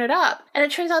dial and turn it up. And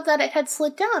it turns out that it had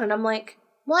slid down and I'm like,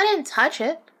 well, I didn't touch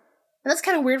it. And that's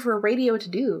kind of weird for a radio to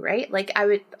do, right? Like,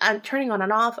 I'm turning on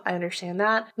and off, I understand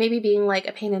that. Maybe being, like,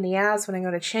 a pain in the ass when I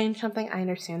go to change something, I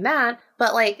understand that.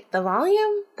 But, like, the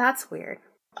volume? That's weird.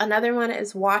 Another one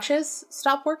is watches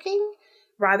stop working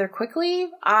rather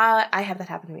quickly. I have that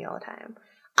happen to me all the time.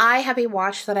 I have a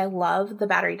watch that I love. The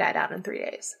battery died out in 3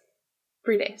 days.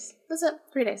 3 days. That's it.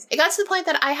 3 days. It got to the point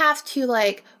that I have to,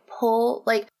 like, pull,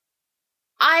 like,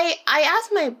 I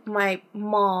asked my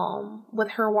mom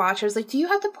with her watch, I was like, do you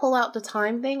have to pull out the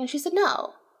time thing? And she said,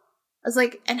 no. I was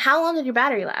like, and how long did your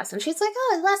battery last? And she's like,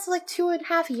 oh, it lasted like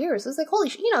 2.5 years. I was like, holy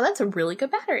shit, that's a really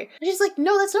good battery. And she's like,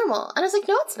 no, that's normal. And I was like,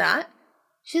 no, it's not.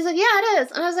 She's like, yeah, it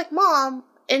is. And I was like, Mom,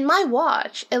 in my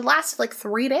watch, it lasted like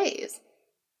 3 days.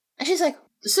 And she's like,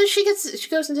 So she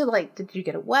goes into like, did you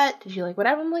get it wet? Did you like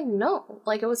whatever? I'm like, no,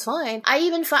 like it was fine. I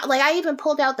even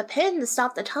pulled out the pin to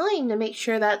stop the time to make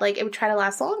sure that like it would try to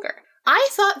last longer. I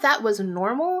thought that was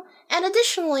normal, and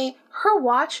additionally, her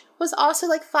watch was also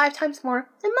like 5 times more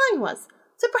than mine was.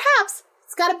 So perhaps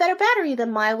it's got a better battery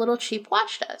than my little cheap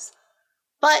watch does.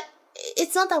 But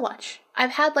it's not that watch.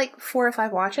 I've had like 4 or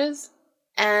 5 watches,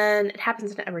 and it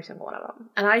happens in every single one of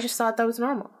them. And I just thought that was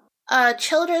normal.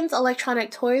 Children's electronic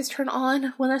toys turn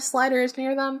on when a slider is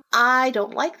near them. I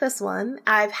don't like this one.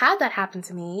 I've had that happen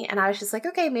to me, and I was just like,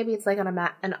 okay, maybe it's like on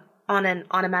an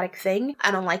automatic thing.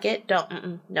 I don't like it.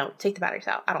 No, take the batteries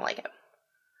out. I don't like it.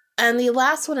 And the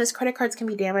last one is credit cards can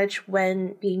be damaged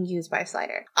when being used by a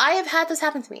slider. I have had this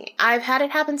happen to me. I've had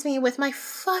it happen to me with my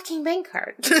fucking bank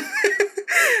card.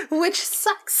 Which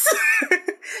sucks.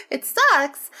 It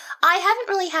sucks. I haven't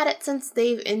really had it since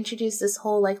they've introduced this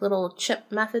whole like little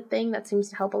chip method thing that seems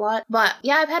to help a lot. But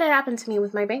yeah, I've had it happen to me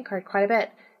with my bank card quite a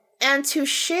bit. And to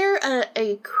share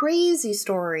a crazy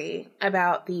story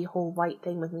about the whole light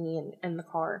thing with me in the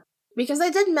car. Because I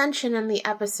did mention in the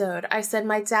episode, I said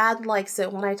my dad likes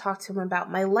it when I talk to him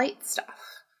about my light stuff.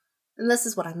 And this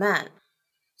is what I meant.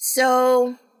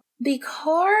 So, the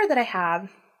car that I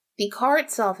have, the car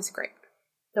itself is great.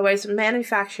 The way it's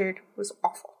manufactured was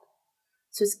awful.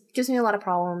 So it gives me a lot of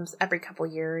problems every couple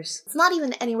years. It's not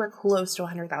even anywhere close to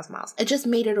 100,000 miles. It just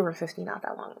made it over 50 not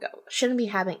that long ago. Shouldn't be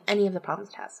having any of the problems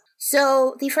it has.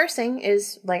 So, the first thing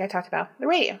is, like I talked about, the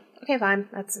radio. Okay, fine.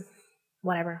 That's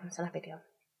whatever. It's not a big deal.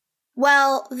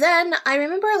 Well, then I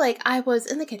remember, like, I was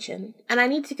in the kitchen, and I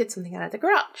needed to get something out of the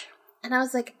garage. And I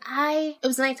was like, it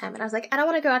was nighttime, and I was like, I don't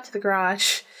want to go out to the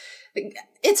garage.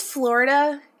 It's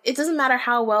Florida. It doesn't matter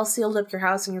how well sealed up your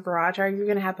house and your garage are, you're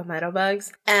going to have palmetto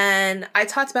bugs. And I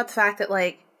talked about the fact that,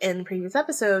 like, in previous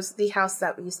episodes, the house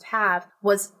that we used to have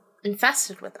was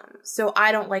infested with them. So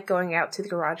I don't like going out to the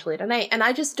garage late at night. And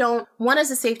I just don't, one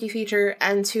is a safety feature,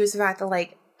 and 2 is the fact that,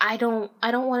 like, I don't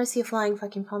want to see a flying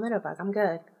fucking palmetto bug. I'm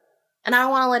good. And I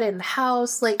don't want to let it in the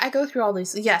house. Like, I go through all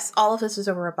these. Yes, all of this is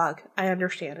over a bug. I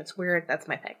understand. It's weird. That's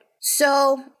my pick.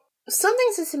 So, something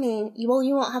says to me, you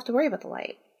won't have to worry about the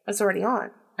light. It's already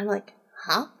on. I'm like,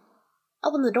 huh?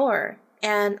 Open the door,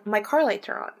 and my car lights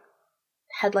are on.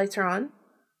 Headlights are on,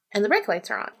 and the brake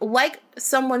lights are on. Like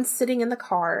someone sitting in the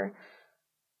car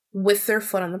with their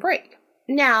foot on the brake.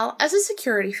 Now, as a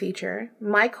security feature,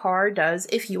 my car does,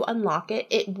 if you unlock it,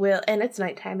 it will, and it's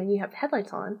nighttime and you have the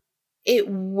headlights on, it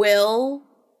will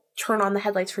turn on the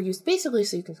headlights for you, basically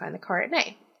so you can find the car at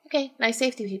night. Okay, nice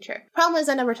safety feature. Problem is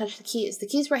I never touched the keys. The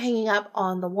keys were hanging up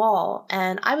on the wall,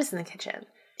 and I was in the kitchen.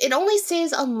 It only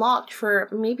stays unlocked for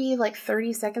maybe like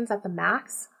 30 seconds at the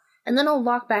max, and then it'll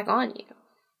lock back on you.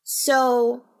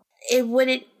 So it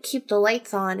wouldn't keep the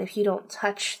lights on if you don't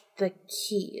touch the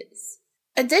keys.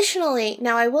 Additionally,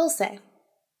 now I will say,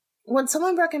 when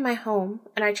someone broke in my home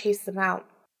and I chased them out,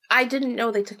 I didn't know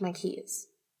they took my keys.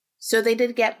 So they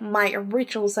did get my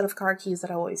original set of car keys that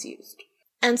I always used.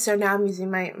 And so now I'm using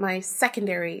my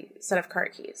secondary set of car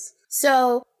keys.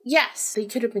 So, yes, they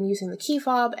could have been using the key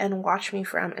fob and watched me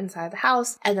from inside the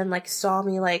house and then, like, saw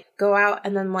me, like, go out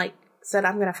and then, like, said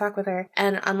I'm gonna fuck with her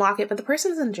and unlock it. But the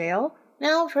person's in jail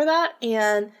now for that,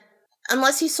 and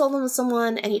unless he sold them to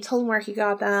someone and he told them where he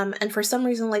got them, and for some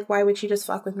reason, like, why would she just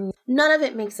fuck with me? None of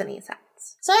it makes any sense.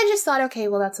 So I just thought, okay,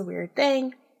 well, that's a weird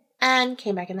thing. And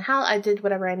came back in the house. I did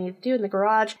whatever I needed to do in the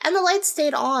garage. And the lights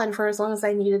stayed on for as long as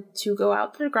I needed to go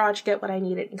out to the garage, get what I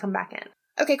needed, and come back in.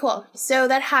 Okay, cool. So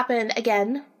that happened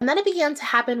again. And then it began to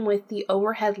happen with the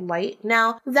overhead light.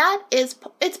 Now, it's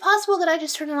possible that I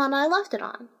just turned it on and I left it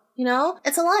on. You know?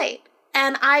 It's a light.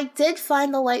 And I did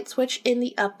find the light switch in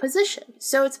the up position.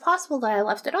 So it's possible that I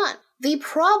left it on. The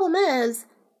problem is,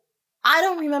 I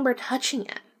don't remember touching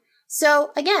it.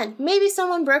 So, again, maybe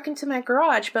someone broke into my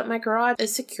garage, but my garage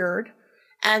is secured,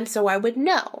 and so I would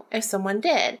know if someone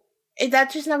did. That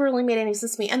just never really made any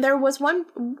sense to me. And there was one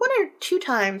or two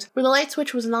times where the light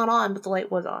switch was not on, but the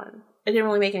light was on. It didn't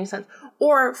really make any sense.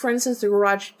 Or, for instance, the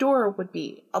garage door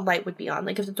a light would be on.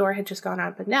 Like, if the door had just gone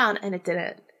up and down, and it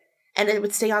didn't. And it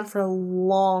would stay on for a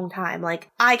long time. Like,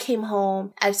 I came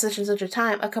home at such and such a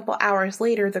time, a couple hours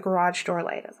later, the garage door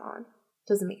light is on.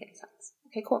 Doesn't make any sense.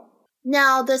 Okay, cool.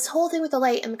 Now, this whole thing with the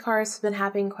light in the cars has been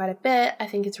happening quite a bit. I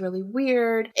think it's really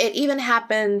weird. It even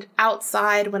happened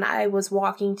outside when I was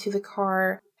walking to the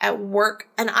car at work,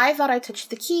 and I thought I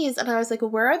touched the keys, and I was like, well,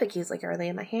 where are the keys? Like, are they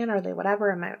in my hand? Are they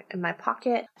whatever in my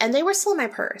pocket? And they were still in my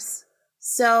purse.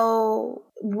 So,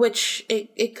 which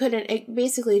it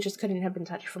basically just couldn't have been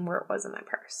touched from where it was in my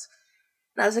purse.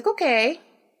 And I was like, okay.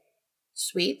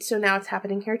 Sweet. So now it's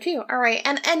happening here too. All right.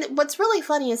 And what's really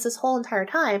funny is this whole entire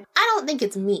time, I don't think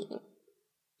it's me.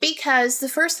 Because the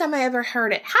first time I ever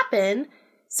heard it happen,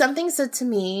 something said to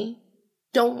me,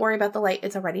 don't worry about the light,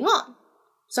 it's already on.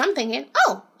 So I'm thinking,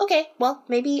 oh, okay, well,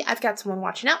 maybe I've got someone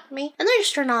watching out for me, and they're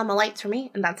just turning on the lights for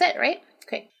me, and that's it, right?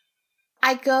 Okay.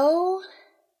 I go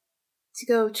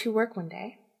to work one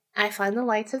day. I find the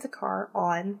lights of the car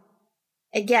on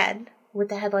again with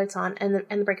the headlights on and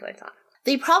the brake lights on.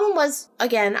 The problem was,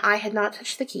 again, I had not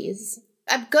touched the keys.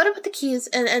 I go to put the keys,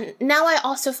 and now I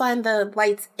also find the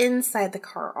lights inside the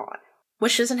car on,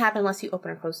 which doesn't happen unless you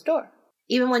open or close the door.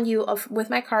 Even when you, with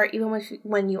my car,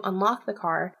 when you unlock the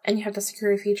car and you have the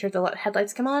security feature, the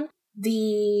headlights come on,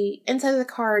 the inside of the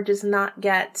car does not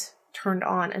get turned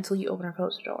on until you open or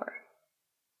close the door.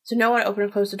 So no one opened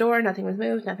or closed the door, nothing was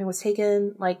moved, nothing was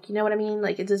taken, like, you know what I mean?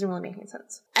 Like, it doesn't really make any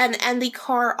sense. And the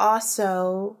car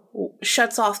also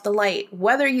shuts off the light,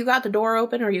 whether you got the door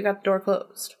open or you got the door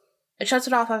closed. It shuts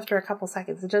it off after a couple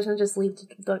seconds. It doesn't just leave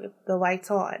the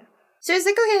lights on. So I was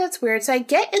like, okay, that's weird. So I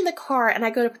get in the car and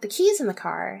I go to put the keys in the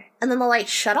car, and then the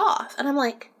lights shut off. And I'm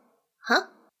like, huh?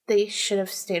 They should have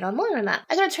stayed on longer than that.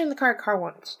 I gotta turn the car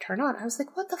won't turn on. I was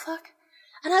like, what the fuck?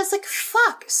 And I was like,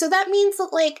 fuck. So that means that,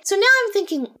 like, so now I'm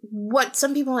thinking what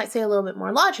some people might say a little bit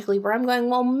more logically, where I'm going,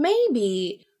 well,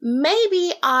 maybe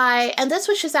and this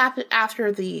was just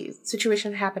after the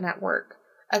situation happened at work.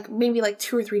 Maybe like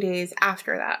 2 or 3 days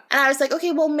after that. And I was like,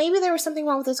 okay, well, maybe there was something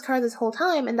wrong with this car this whole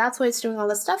time, and that's why it's doing all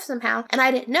this stuff somehow, and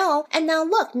I didn't know, and now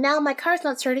look, now my car's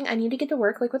not starting, I need to get to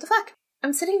work, like, what the fuck?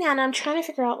 I'm sitting down and I'm trying to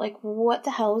figure out, like, what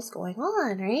the hell is going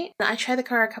on, right? And I tried the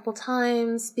car a couple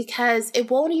times because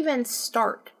it won't even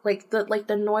start. Like,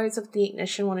 the noise of the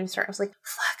ignition won't even start. I was like,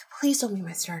 fuck, please don't be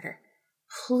my starter.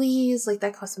 Please, like,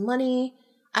 that costs money.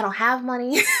 I don't have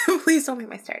money. Please don't be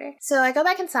my starter. So I go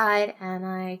back inside and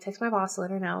I text my boss to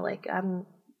let her know, like, I'm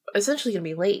essentially going to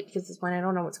be late because it's when I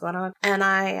don't know what's going on. And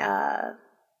I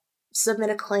submit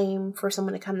a claim for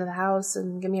someone to come to the house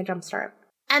and give me a jump start.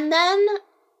 And then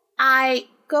I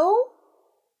turn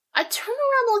around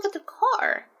and look at the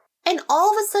car. And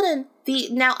all of a sudden,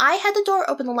 now I had the door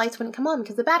open, the lights wouldn't come on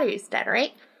because the battery is dead,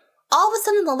 right? All of a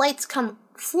sudden, the lights come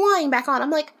flying back on.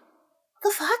 I'm like,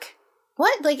 what the fuck?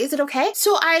 What? Like, is it okay?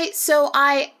 So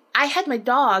I had my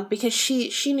dog because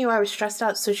she knew I was stressed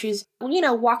out. So she's,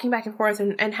 walking back and forth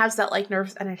and has that, like,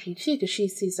 nervous energy too, because she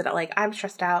sees that, like, I'm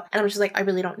stressed out. And I'm just like, I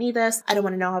really don't need this. I don't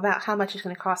want to know about how much it's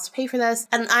going to cost to pay for this.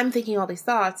 And I'm thinking all these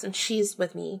thoughts and she's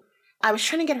with me. I was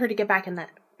trying to get her to get back in the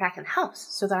house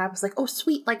so that I was like, oh,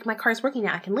 sweet. Like, my car's working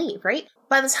now. I can leave, right?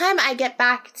 By the time I get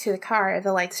back to the car,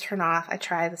 the lights turn off. I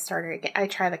try the starter again. I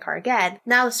try the car again.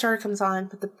 Now the starter comes on,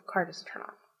 but the car doesn't turn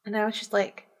on. And I was just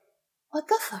like, what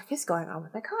the fuck is going on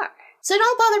with my car? So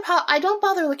I don't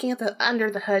bother looking at under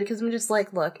the hood because I'm just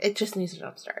like, look, it just needs a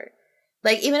jump start.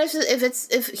 Like, even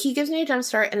if he gives me a jump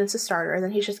start and it's a starter,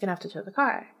 then he's just gonna have to tow the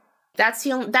car.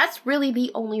 That's really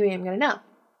the only way I'm gonna know.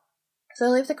 So I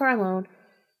leave the car alone.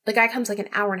 The guy comes like an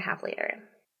hour and a half later.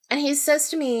 And he says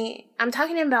to me, I'm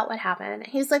talking to him about what happened.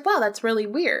 He's like, wow, that's really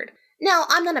weird. Now,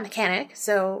 I'm not a mechanic,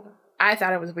 so I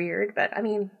thought it was weird, but I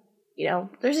mean,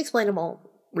 there's explainable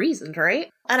reasons, right?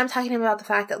 And I'm talking to him about the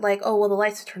fact that, like, oh, well, the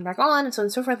lights have turned back on and so on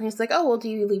and so forth. And he's like, oh, well, do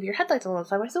you leave your headlights on all the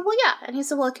time? I said, well, yeah. And he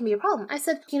said, well, it can be a problem. I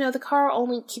said, the car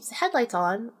only keeps the headlights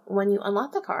on when you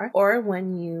unlock the car or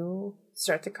when you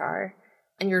start the car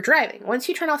and you're driving. Once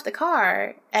you turn off the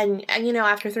car and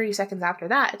after 30 seconds after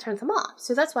that, it turns them off.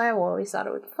 So that's why I always thought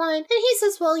it would be fine. And he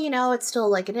says, well, it's still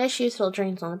like an issue, still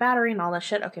drains on the battery and all that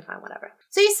shit. Okay, fine, whatever.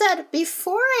 So he said,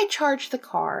 before I charge the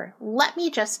car, let me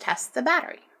just test the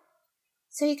battery.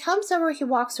 So he comes over, he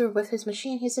walks over with his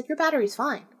machine. He said, your battery's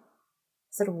fine.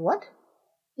 I said, what?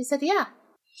 He said, yeah.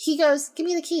 He goes, give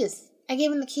me the keys. I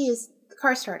gave him the keys. The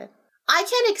car started. I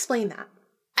can't explain that.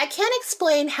 I can't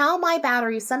explain how my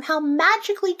battery somehow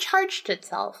magically charged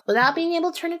itself without being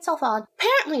able to turn itself on,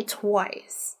 apparently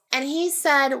twice. And he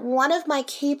said one of my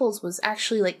cables was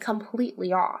actually, like,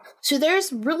 completely off. So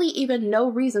there's really even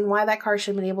no reason why that car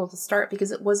should have been able to start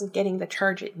because it wasn't getting the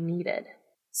charge it needed.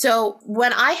 So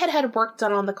when I had work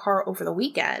done on the car over the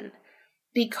weekend,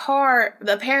 the car,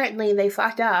 apparently they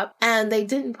fucked up and they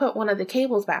didn't put one of the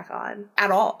cables back on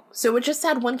at all. So it just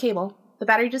had one cable. The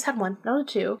battery just had one, not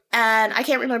two. And I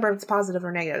can't remember if it's positive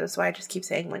or negative. That's why I just keep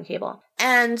saying one cable.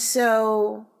 And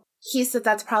so he said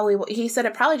that's probably what, he said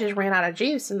it probably just ran out of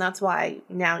juice. And that's why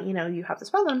now, you have this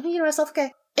problem. I'm thinking to myself,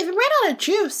 okay, if it ran out of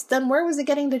juice, then where was it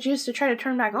getting the juice to try to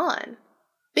turn back on?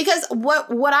 Because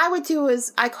what I would do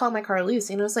is I call my car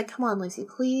Lucy and I was like, come on, Lucy,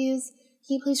 please.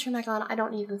 Can you please turn back on? I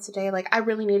don't need this today. Like, I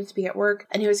really needed to be at work.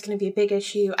 I knew it was going to be a big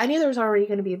issue. I knew there was already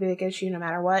going to be a big issue no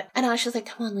matter what. And I was just like,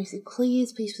 come on, Lucy,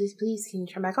 please, please, please, please, can you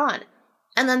turn back on?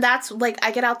 And then that's, like,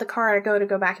 I get out the car, I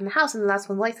go back in the house, and then that's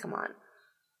when the lights come on.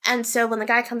 And so when the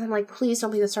guy comes, I'm like, please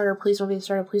don't be the starter, please don't be the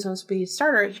starter, please don't be the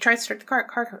starter. He tries to start the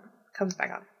car comes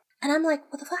back on. And I'm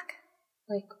like, what the fuck?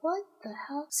 Like, what the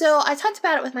hell? So I talked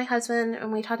about it with my husband,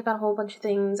 and we talked about a whole bunch of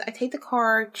things. I take the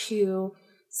car to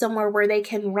somewhere where they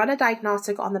can run a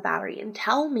diagnostic on the battery and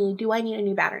tell me, do I need a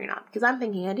new battery or not? Because I'm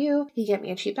thinking I do. He get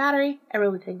me a cheap battery. I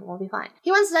really think we'll be fine.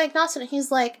 He runs the diagnostic, and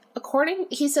he's like,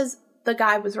 he says the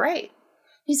guy was right.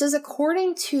 He says,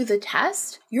 according to the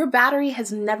test, your battery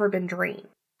has never been drained.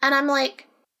 And I'm like,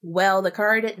 well, the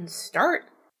car didn't start.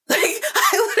 Like,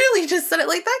 I literally just said it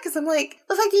like that because I'm like,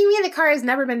 the fuck do you mean the car has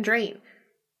never been drained?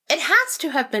 It has to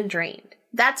have been drained.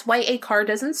 That's why a car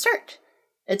doesn't start.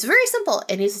 It's very simple.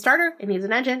 It needs a starter, it needs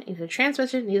an engine, it needs a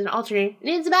transmission, it needs an alternator, it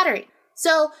needs a battery.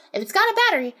 So if it's got a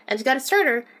battery and it's got a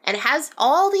starter and it has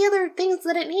all the other things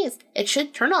that it needs, it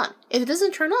should turn on. If it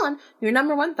doesn't turn on, your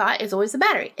number one thought is always the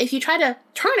battery. If you try to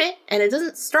turn it and it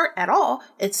doesn't start at all,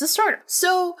 it's the starter.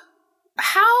 So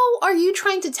how are you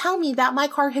trying to tell me that my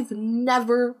car has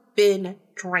never been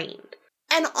drained?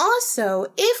 And also,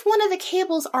 if one of the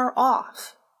cables are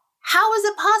off, how is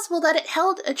it possible that it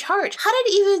held a charge? How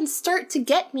did it even start to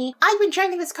get me? I've been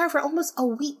driving this car for almost a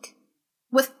week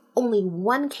with only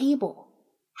one cable.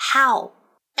 How?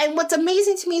 And what's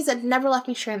amazing to me is that it never left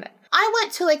me stranded. I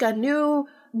went to like a new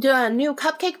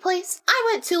cupcake place.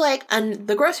 I went to like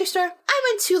the grocery store. I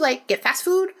went to like get fast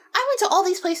food. I went to all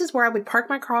these places where I would park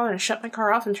my car and shut my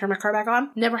car off and turn my car back on.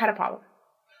 Never had a problem.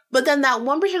 But then that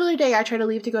one particular day I tried to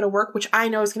leave to go to work, which I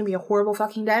know is going to be a horrible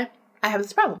fucking day, I have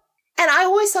this problem. And I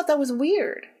always thought that was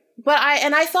weird. But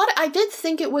I did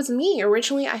think it was me.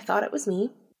 Originally, I thought it was me.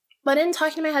 But in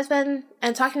talking to my husband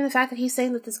and talking to the fact that he's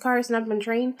saying that this car has never been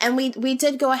drained, and we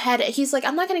did go ahead, he's like,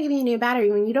 I'm not going to give you a new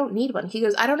battery when you don't need one. He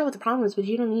goes, I don't know what the problem is, but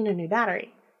you don't need a new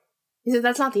battery. He said,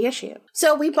 that's not the issue.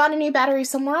 So we bought a new battery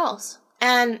somewhere else.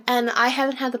 And I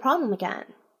haven't had the problem again.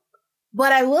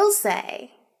 But I will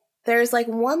say, there's like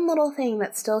one little thing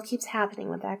that still keeps happening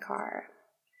with that car.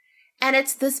 And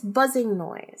it's this buzzing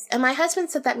noise. And my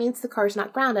husband said that means the car's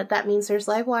not grounded. That means there's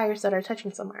live wires that are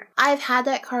touching somewhere. I've had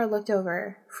that car looked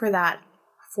over for that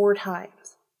 4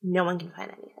 times. No one can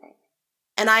find anything.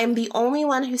 And I am the only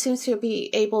one who seems to be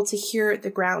able to hear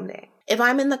the grounding. If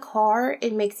I'm in the car,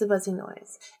 it makes a buzzing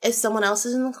noise. If someone else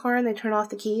is in the car and they turn off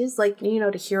the keys, like,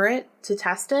 to hear it, to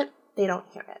test it, they don't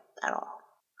hear it at all.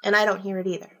 And I don't hear it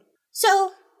either.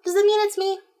 So, does it mean it's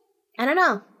me? I don't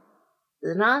know.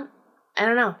 Does it not? I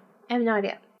don't know. I have no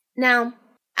idea. Now,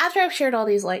 after I've shared all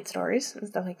these light stories and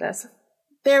stuff like this,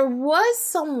 there was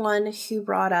someone who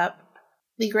brought up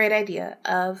the great idea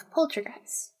of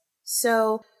poltergeist.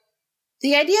 So,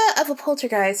 the idea of a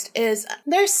poltergeist is,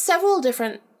 there's several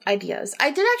different ideas.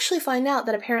 I did actually find out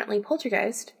that apparently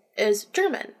poltergeist is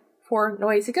German for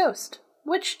noisy ghost,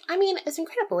 which, is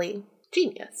incredibly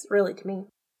genius, really, to me.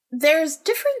 There's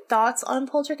different thoughts on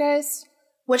poltergeist,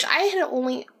 which I had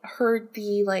only heard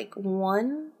the,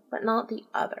 one, but not the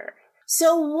other.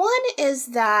 So one is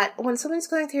that when someone's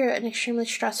going through an extremely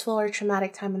stressful or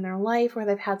traumatic time in their life, where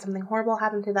they've had something horrible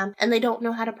happen to them, and they don't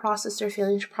know how to process their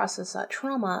feelings, process that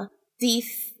trauma, the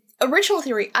original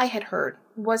theory I had heard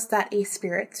was that a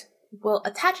spirit will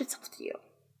attach itself to you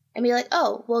and be like,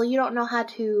 oh, well, you don't know how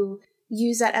to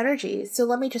use that energy, so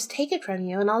let me just take it from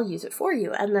you and I'll use it for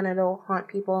you. And then it'll haunt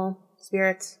people,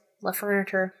 spirits, left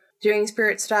furniture, doing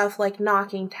spirit stuff like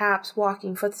knocking, taps,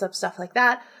 walking, footsteps, stuff like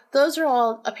that. Those are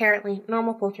all apparently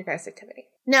normal poltergeist activity.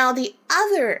 Now, the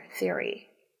other theory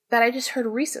that I just heard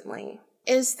recently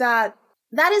is that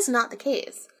is not the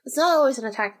case. It's not always an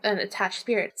attached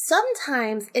spirit.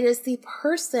 Sometimes it is the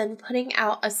person putting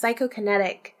out a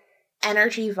psychokinetic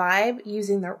energy vibe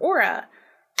using their aura,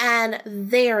 and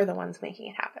they are the ones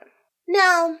making it happen.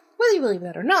 Now, whether you believe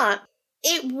that or not,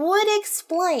 it would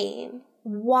explain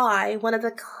why one of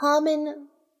the common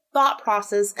thought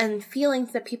process and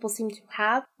feelings that people seem to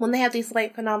have when they have these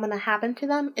light phenomena happen to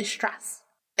them is stress.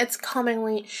 It's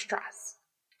commonly stress.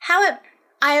 However,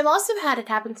 I have also had it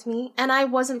happen to me, and I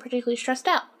wasn't particularly stressed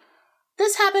out.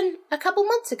 This happened a couple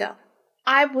months ago.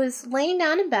 I was laying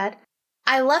down in bed.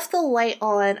 I left the light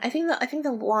on. I think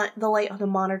the light on the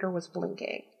monitor was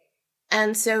blinking,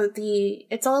 and so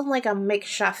it's on like a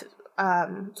makeshift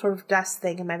sort of desk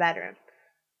thing in my bedroom,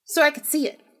 so I could see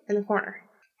it in the corner.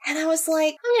 And I was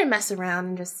like, I'm gonna mess around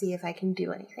and just see if I can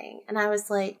do anything. And I was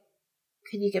like,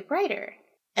 could you get brighter?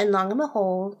 And long and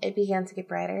behold, it began to get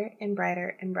brighter and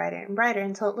brighter and brighter and brighter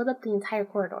until it lit up the entire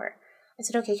corridor. I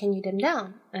said, okay, can you dim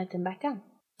down? And it dimmed back down.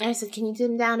 And I said, can you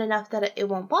dim down enough that it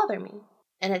won't bother me?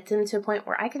 And it dimmed to a point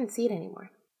where I couldn't see it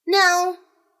anymore. No.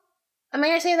 Am I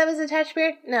going to say that was an attached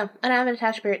spirit? No, I don't have an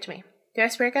attached spirit to me. Do I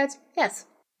have spirit guides? Yes.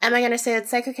 Am I going to say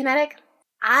it's psychokinetic?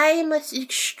 I'm an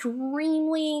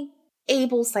extremely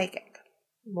able psychic.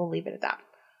 We'll leave it at that.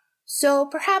 So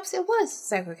perhaps it was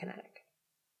psychokinetic.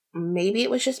 Maybe it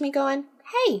was just me going,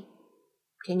 hey,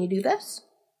 can you do this?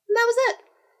 And that was it.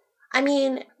 I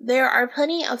mean, there are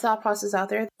plenty of thought processes out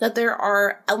there that there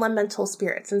are elemental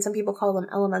spirits, and some people call them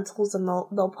elementals, and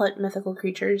they'll put mythical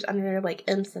creatures under, like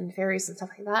imps and fairies and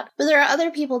stuff like that. But there are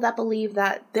other people that believe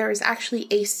that there is actually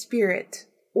a spirit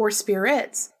or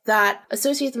spirits that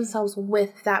associate themselves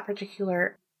with that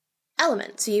particular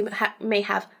element. So you may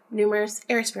have numerous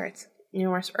air spirits,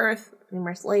 numerous earth,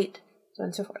 numerous light, so on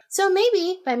and so forth. So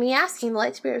maybe by me asking, the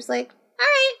light spirit was like, all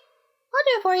right, I'll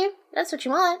do it for you. That's what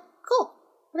you want. Cool.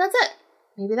 Well, that's it.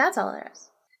 Maybe that's all there is.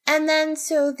 And then,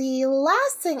 so the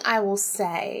last thing I will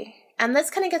say, and this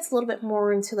kind of gets a little bit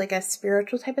more into like a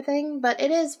spiritual type of thing, but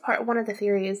it is one of the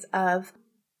theories of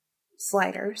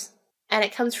sliders, and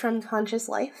it comes from conscious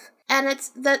life. And it's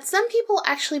that some people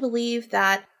actually believe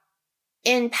that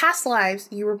in past lives,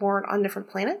 you were born on different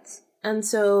planets. And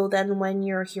so then when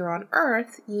you're here on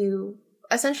Earth, you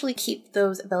essentially keep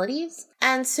those abilities.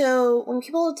 And so when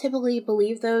people typically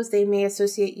believe those, they may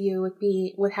associate you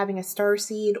with having a star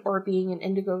seed or being an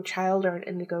indigo child or an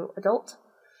indigo adult,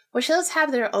 which does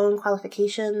have their own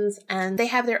qualifications and they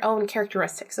have their own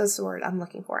characteristics. That's the word I'm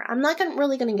looking for. I'm not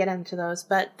really going to get into those,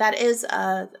 but that is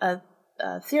a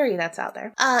theory that's out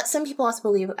there. Some people also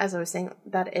believe, as I was saying,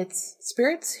 that it's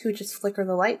spirits who just flicker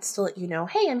the lights to let you know,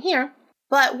 hey, I'm here.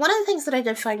 But one of the things that I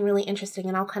did find really interesting,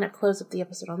 and I'll kind of close up the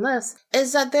episode on this,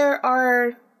 is that there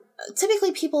are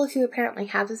typically people who apparently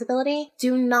have this ability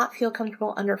do not feel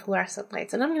comfortable under fluorescent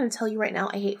lights. And I'm going to tell you right now,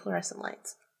 I hate fluorescent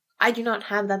lights. I do not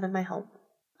have them in my home.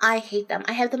 I hate them.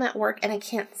 I have them at work and I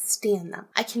can't stand them.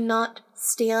 I cannot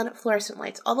stand fluorescent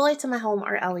lights. All the lights in my home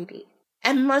are LED.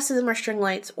 And most of them are string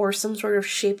lights or some sort of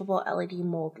shapeable LED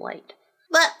mold light.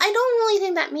 But I don't really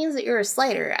think that means that you're a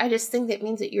slider. I just think that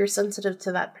means that you're sensitive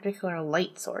to that particular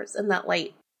light source and that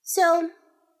light. So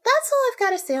that's all I've got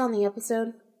to say on the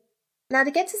episode. Now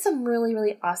to get to some really,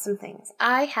 really awesome things,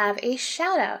 I have a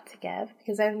shout out to give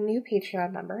because I have a new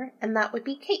Patreon member, and that would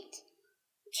be Kate.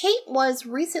 Kate was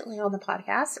recently on the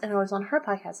podcast, and I was on her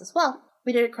podcast as well.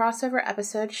 We did a crossover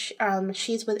episode.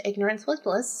 She's with Ignorance with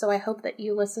Bliss, so I hope that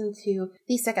you listen to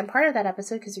the second part of that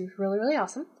episode because it was really, really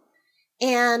awesome.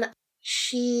 And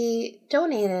she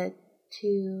donated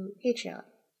to Patreon,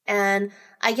 and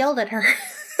I yelled at her.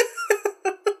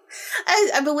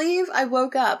 I believe I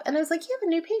woke up, and I was like, you have a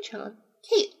new Patreon,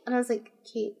 Kate. And I was like,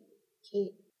 Kate?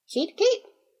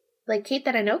 Like, Kate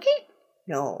that I know, Kate?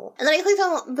 No. And then I clicked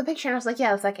on the picture, and I was like, yeah,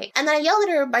 that's that Kate. And then I yelled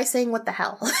at her by saying, what the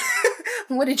hell?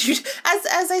 What did you,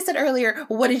 as I said earlier,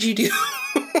 what did you do?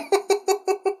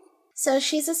 So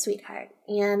she's a sweetheart,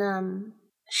 and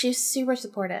she's super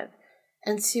supportive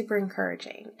and super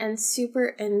encouraging and super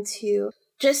into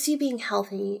just you being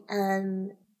healthy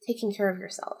and taking care of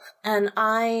yourself. And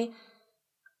I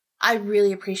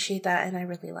really appreciate that, and I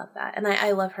really love that. And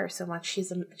I love her so much.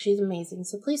 She's amazing.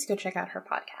 So please go check out her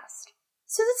podcast.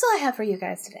 So that's all I have for you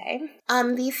guys today.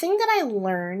 The thing that I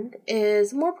learned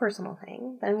is a more personal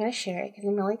thing, but I'm going to share it because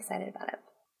I'm really excited about it.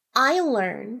 I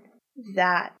learned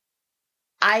that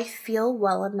I feel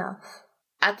well enough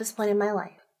at this point in my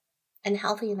life and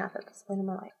healthy enough at this point in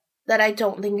my life that I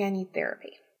don't think I need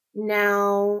therapy.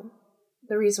 Now,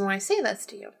 the reason why I say this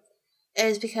to you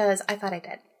is because I thought I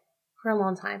did for a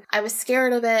long time. I was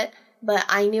scared of it, but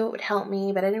I knew it would help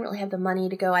me, but I didn't really have the money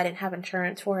to go. I didn't have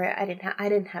insurance for it. I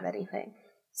didn't have anything.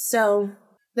 So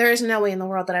there is no way in the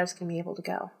world that I was going to be able to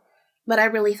go. But I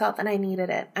really thought that I needed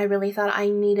it. I really thought I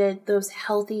needed those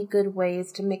healthy, good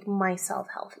ways to make myself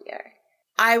healthier.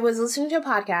 I was listening to a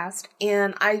podcast,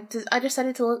 and I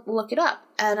decided to look it up.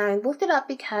 And I looked it up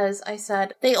because I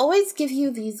said, they always give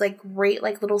you these, like, great,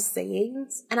 like, little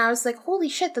sayings. And I was like, holy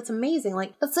shit, that's amazing.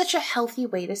 Like, that's such a healthy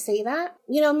way to say that.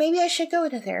 You know, maybe I should go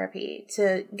to therapy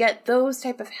to get those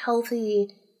type of healthy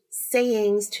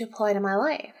sayings to apply to my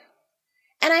life.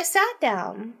 And I sat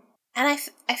down, and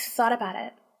I thought about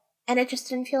it. And it just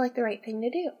didn't feel like the right thing to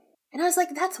do. And I was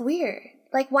like, that's weird.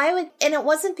 Like, why would, and it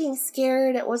wasn't being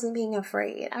scared, it wasn't being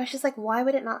afraid. I was just like, why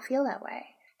would it not feel that way?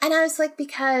 And I was like,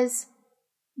 because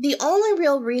the only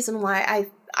real reason why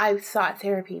I thought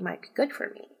therapy might be good for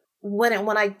me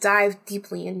when I dive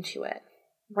deeply into it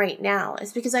right now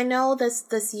is because I know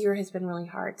this year has been really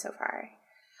hard so far.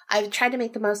 I've tried to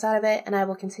make the most out of it, and I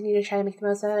will continue to try to make the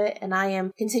most out of it, and I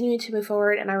am continuing to move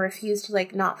forward, and I refuse to,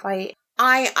 like, not fight.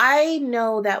 I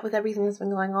know that with everything that's been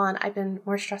going on, I've been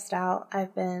more stressed out.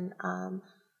 I've been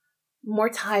more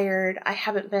tired. I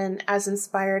haven't been as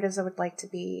inspired as I would like to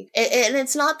be. And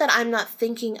it's not that I'm not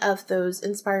thinking of those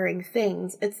inspiring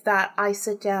things. It's that I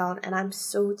sit down and I'm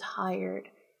so tired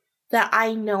that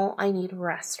I know I need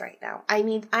rest right now. I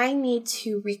need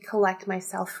to recollect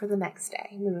myself for the next day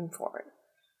moving forward.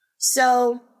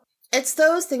 So it's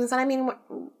those things. And I mean,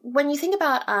 when you think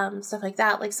about stuff like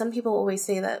that, like some people always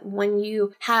say that when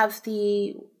you have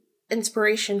the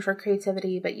inspiration for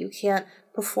creativity, but you can't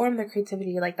perform the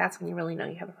creativity, like that's when you really know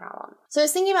you have a problem. So I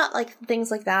was thinking about like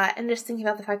things like that and just thinking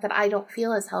about the fact that I don't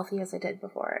feel as healthy as I did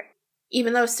before.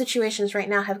 Even though situations right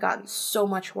now have gotten so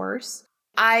much worse,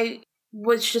 I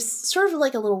was just sort of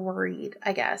like a little worried,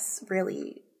 I guess,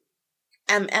 really.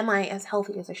 Am I as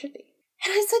healthy as I should be?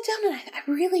 And I sat down and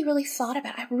I really, really thought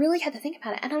about it. I really had to think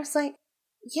about it. And I was like,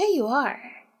 yeah, you are.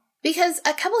 Because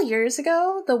a couple years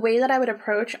ago, the way that I would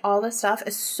approach all this stuff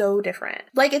is so different.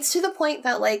 Like, it's to the point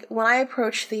that, like, when I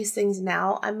approach these things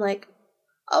now, I'm like,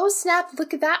 oh, snap,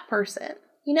 look at that person.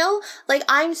 You know? Like,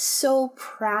 I'm so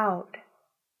proud.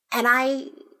 And I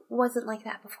wasn't like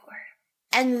that before.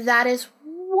 And that is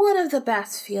one of the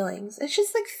best feelings. It's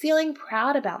just, like, feeling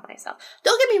proud about myself.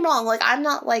 Don't get me wrong. Like, I'm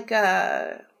not, like,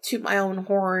 a toot my own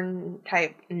horn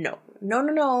type. No,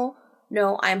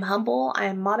 I'm humble. I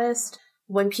am modest.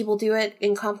 When people do it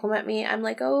and compliment me, I'm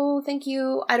like, oh, thank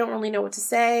you. I don't really know what to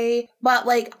say. But,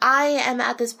 like, I am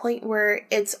at this point where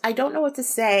I don't know what to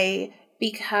say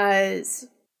because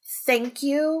thank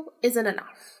you isn't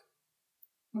enough.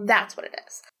 That's what it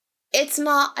is. It's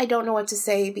not, I don't know what to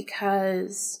say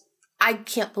because I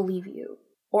can't believe you.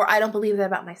 Or I don't believe that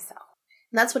about myself.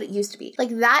 And that's what it used to be. Like,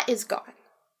 that is gone.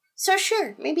 So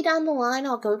sure, maybe down the line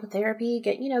I'll go to therapy,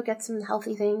 get some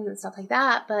healthy things and stuff like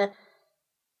that, but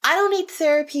I don't need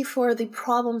therapy for the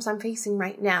problems I'm facing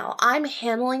right now. I'm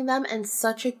handling them in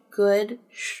such a good,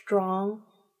 strong,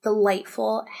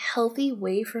 delightful, healthy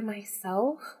way for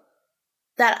myself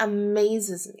that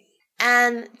amazes me.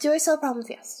 And do I still have problems?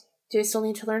 Yes. Do I still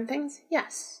need to learn things?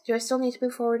 Yes. Do I still need to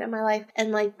move forward in my life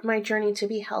and like my journey to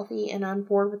be healthy and on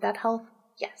board with that health?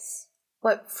 Yes.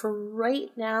 But for right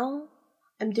now,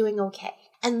 I'm doing okay.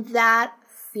 And that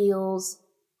feels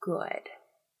good.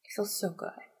 It feels so good.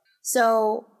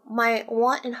 So my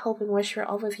want and hope and wish for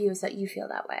all of you is that you feel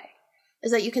that way.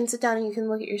 Is that you can sit down and you can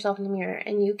look at yourself in the mirror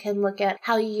and you can look at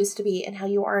how you used to be and how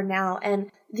you are now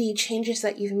and the changes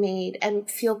that you've made and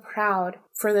feel proud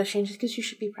for those changes because you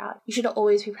should be proud. You should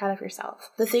always be proud of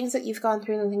yourself. The things that you've gone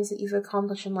through and the things that you've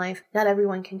accomplished in life, not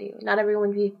everyone can do. Not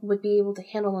everyone would be able to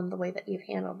handle them the way that you've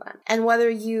handled them. And whether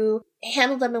you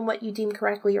handle them in what you deem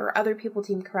correctly or other people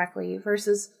deem correctly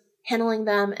versus handling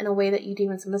them in a way that you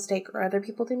deem as a mistake or other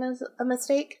people deem as a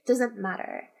mistake doesn't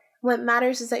matter. What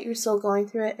matters is that you're still going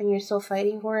through it and you're still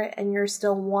fighting for it and you're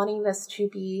still wanting this to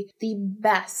be the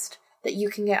best that you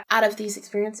can get out of these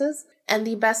experiences and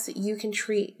the best that you can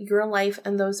treat your life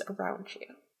and those around you.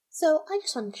 So I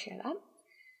just wanted to share that.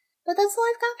 But that's all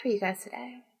I've got for you guys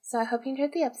today. So I hope you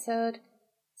enjoyed the episode.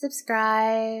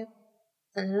 Subscribe,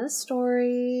 send in a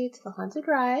story to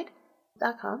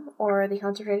thehauntedride.com or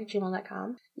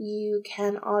thehauntedride@gmail.com. You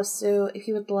can also, if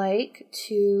you would like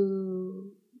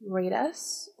to rate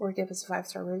us or give us a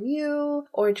 5-star review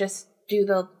or just do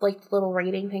the little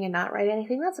rating thing and not write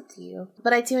anything, that's up to you.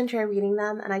 But I do enjoy reading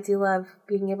them and I do love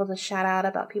being able to shout out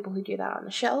about people who do that on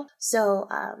the show. So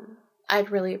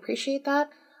I'd really appreciate that.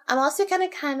 I'm also gonna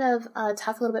kind of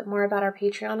talk a little bit more about our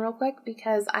Patreon real quick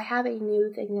because I have a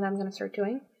new thing that I'm gonna start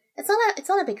doing. It's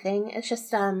not a big thing. It's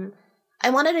just I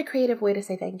wanted a creative way to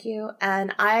say thank you,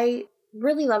 and I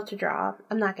really love to draw.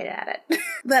 I'm not good at it.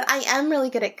 But I am really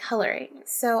good at coloring.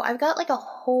 So I've got like a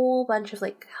whole bunch of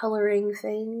like coloring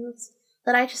things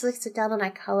that I just like sit down and I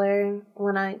color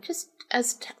when I just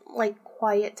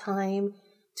quiet time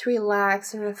to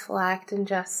relax and reflect and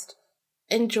just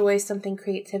enjoy something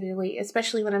creatively,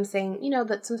 especially when I'm saying,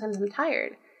 that sometimes I'm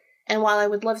tired. And while I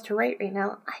would love to write right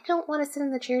now, I don't want to sit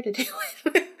in the chair to do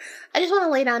it. I just want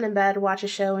to lay down in bed, watch a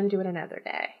show, and do it another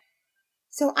day.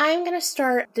 So I'm going to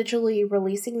start digitally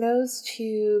releasing those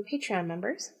to Patreon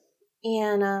members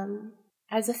and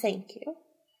as a thank you.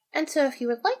 And so if you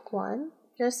would like one,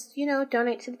 just,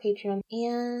 donate to the Patreon.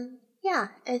 And yeah,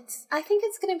 I think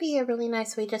it's going to be a really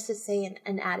nice way just to say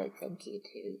an added thank you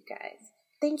to you guys.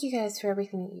 Thank you guys for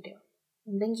everything that you do.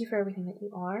 And thank you for everything that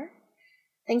you are.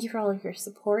 Thank you for all of your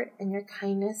support and your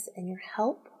kindness and your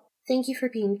help. Thank you for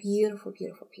being beautiful,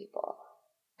 beautiful people.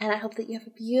 And I hope that you have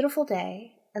a beautiful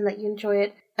day and that you enjoy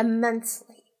it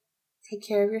immensely. Take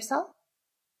care of yourself.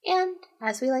 And,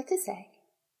 as we like to say,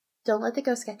 don't let the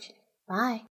ghost get you.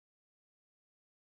 Bye.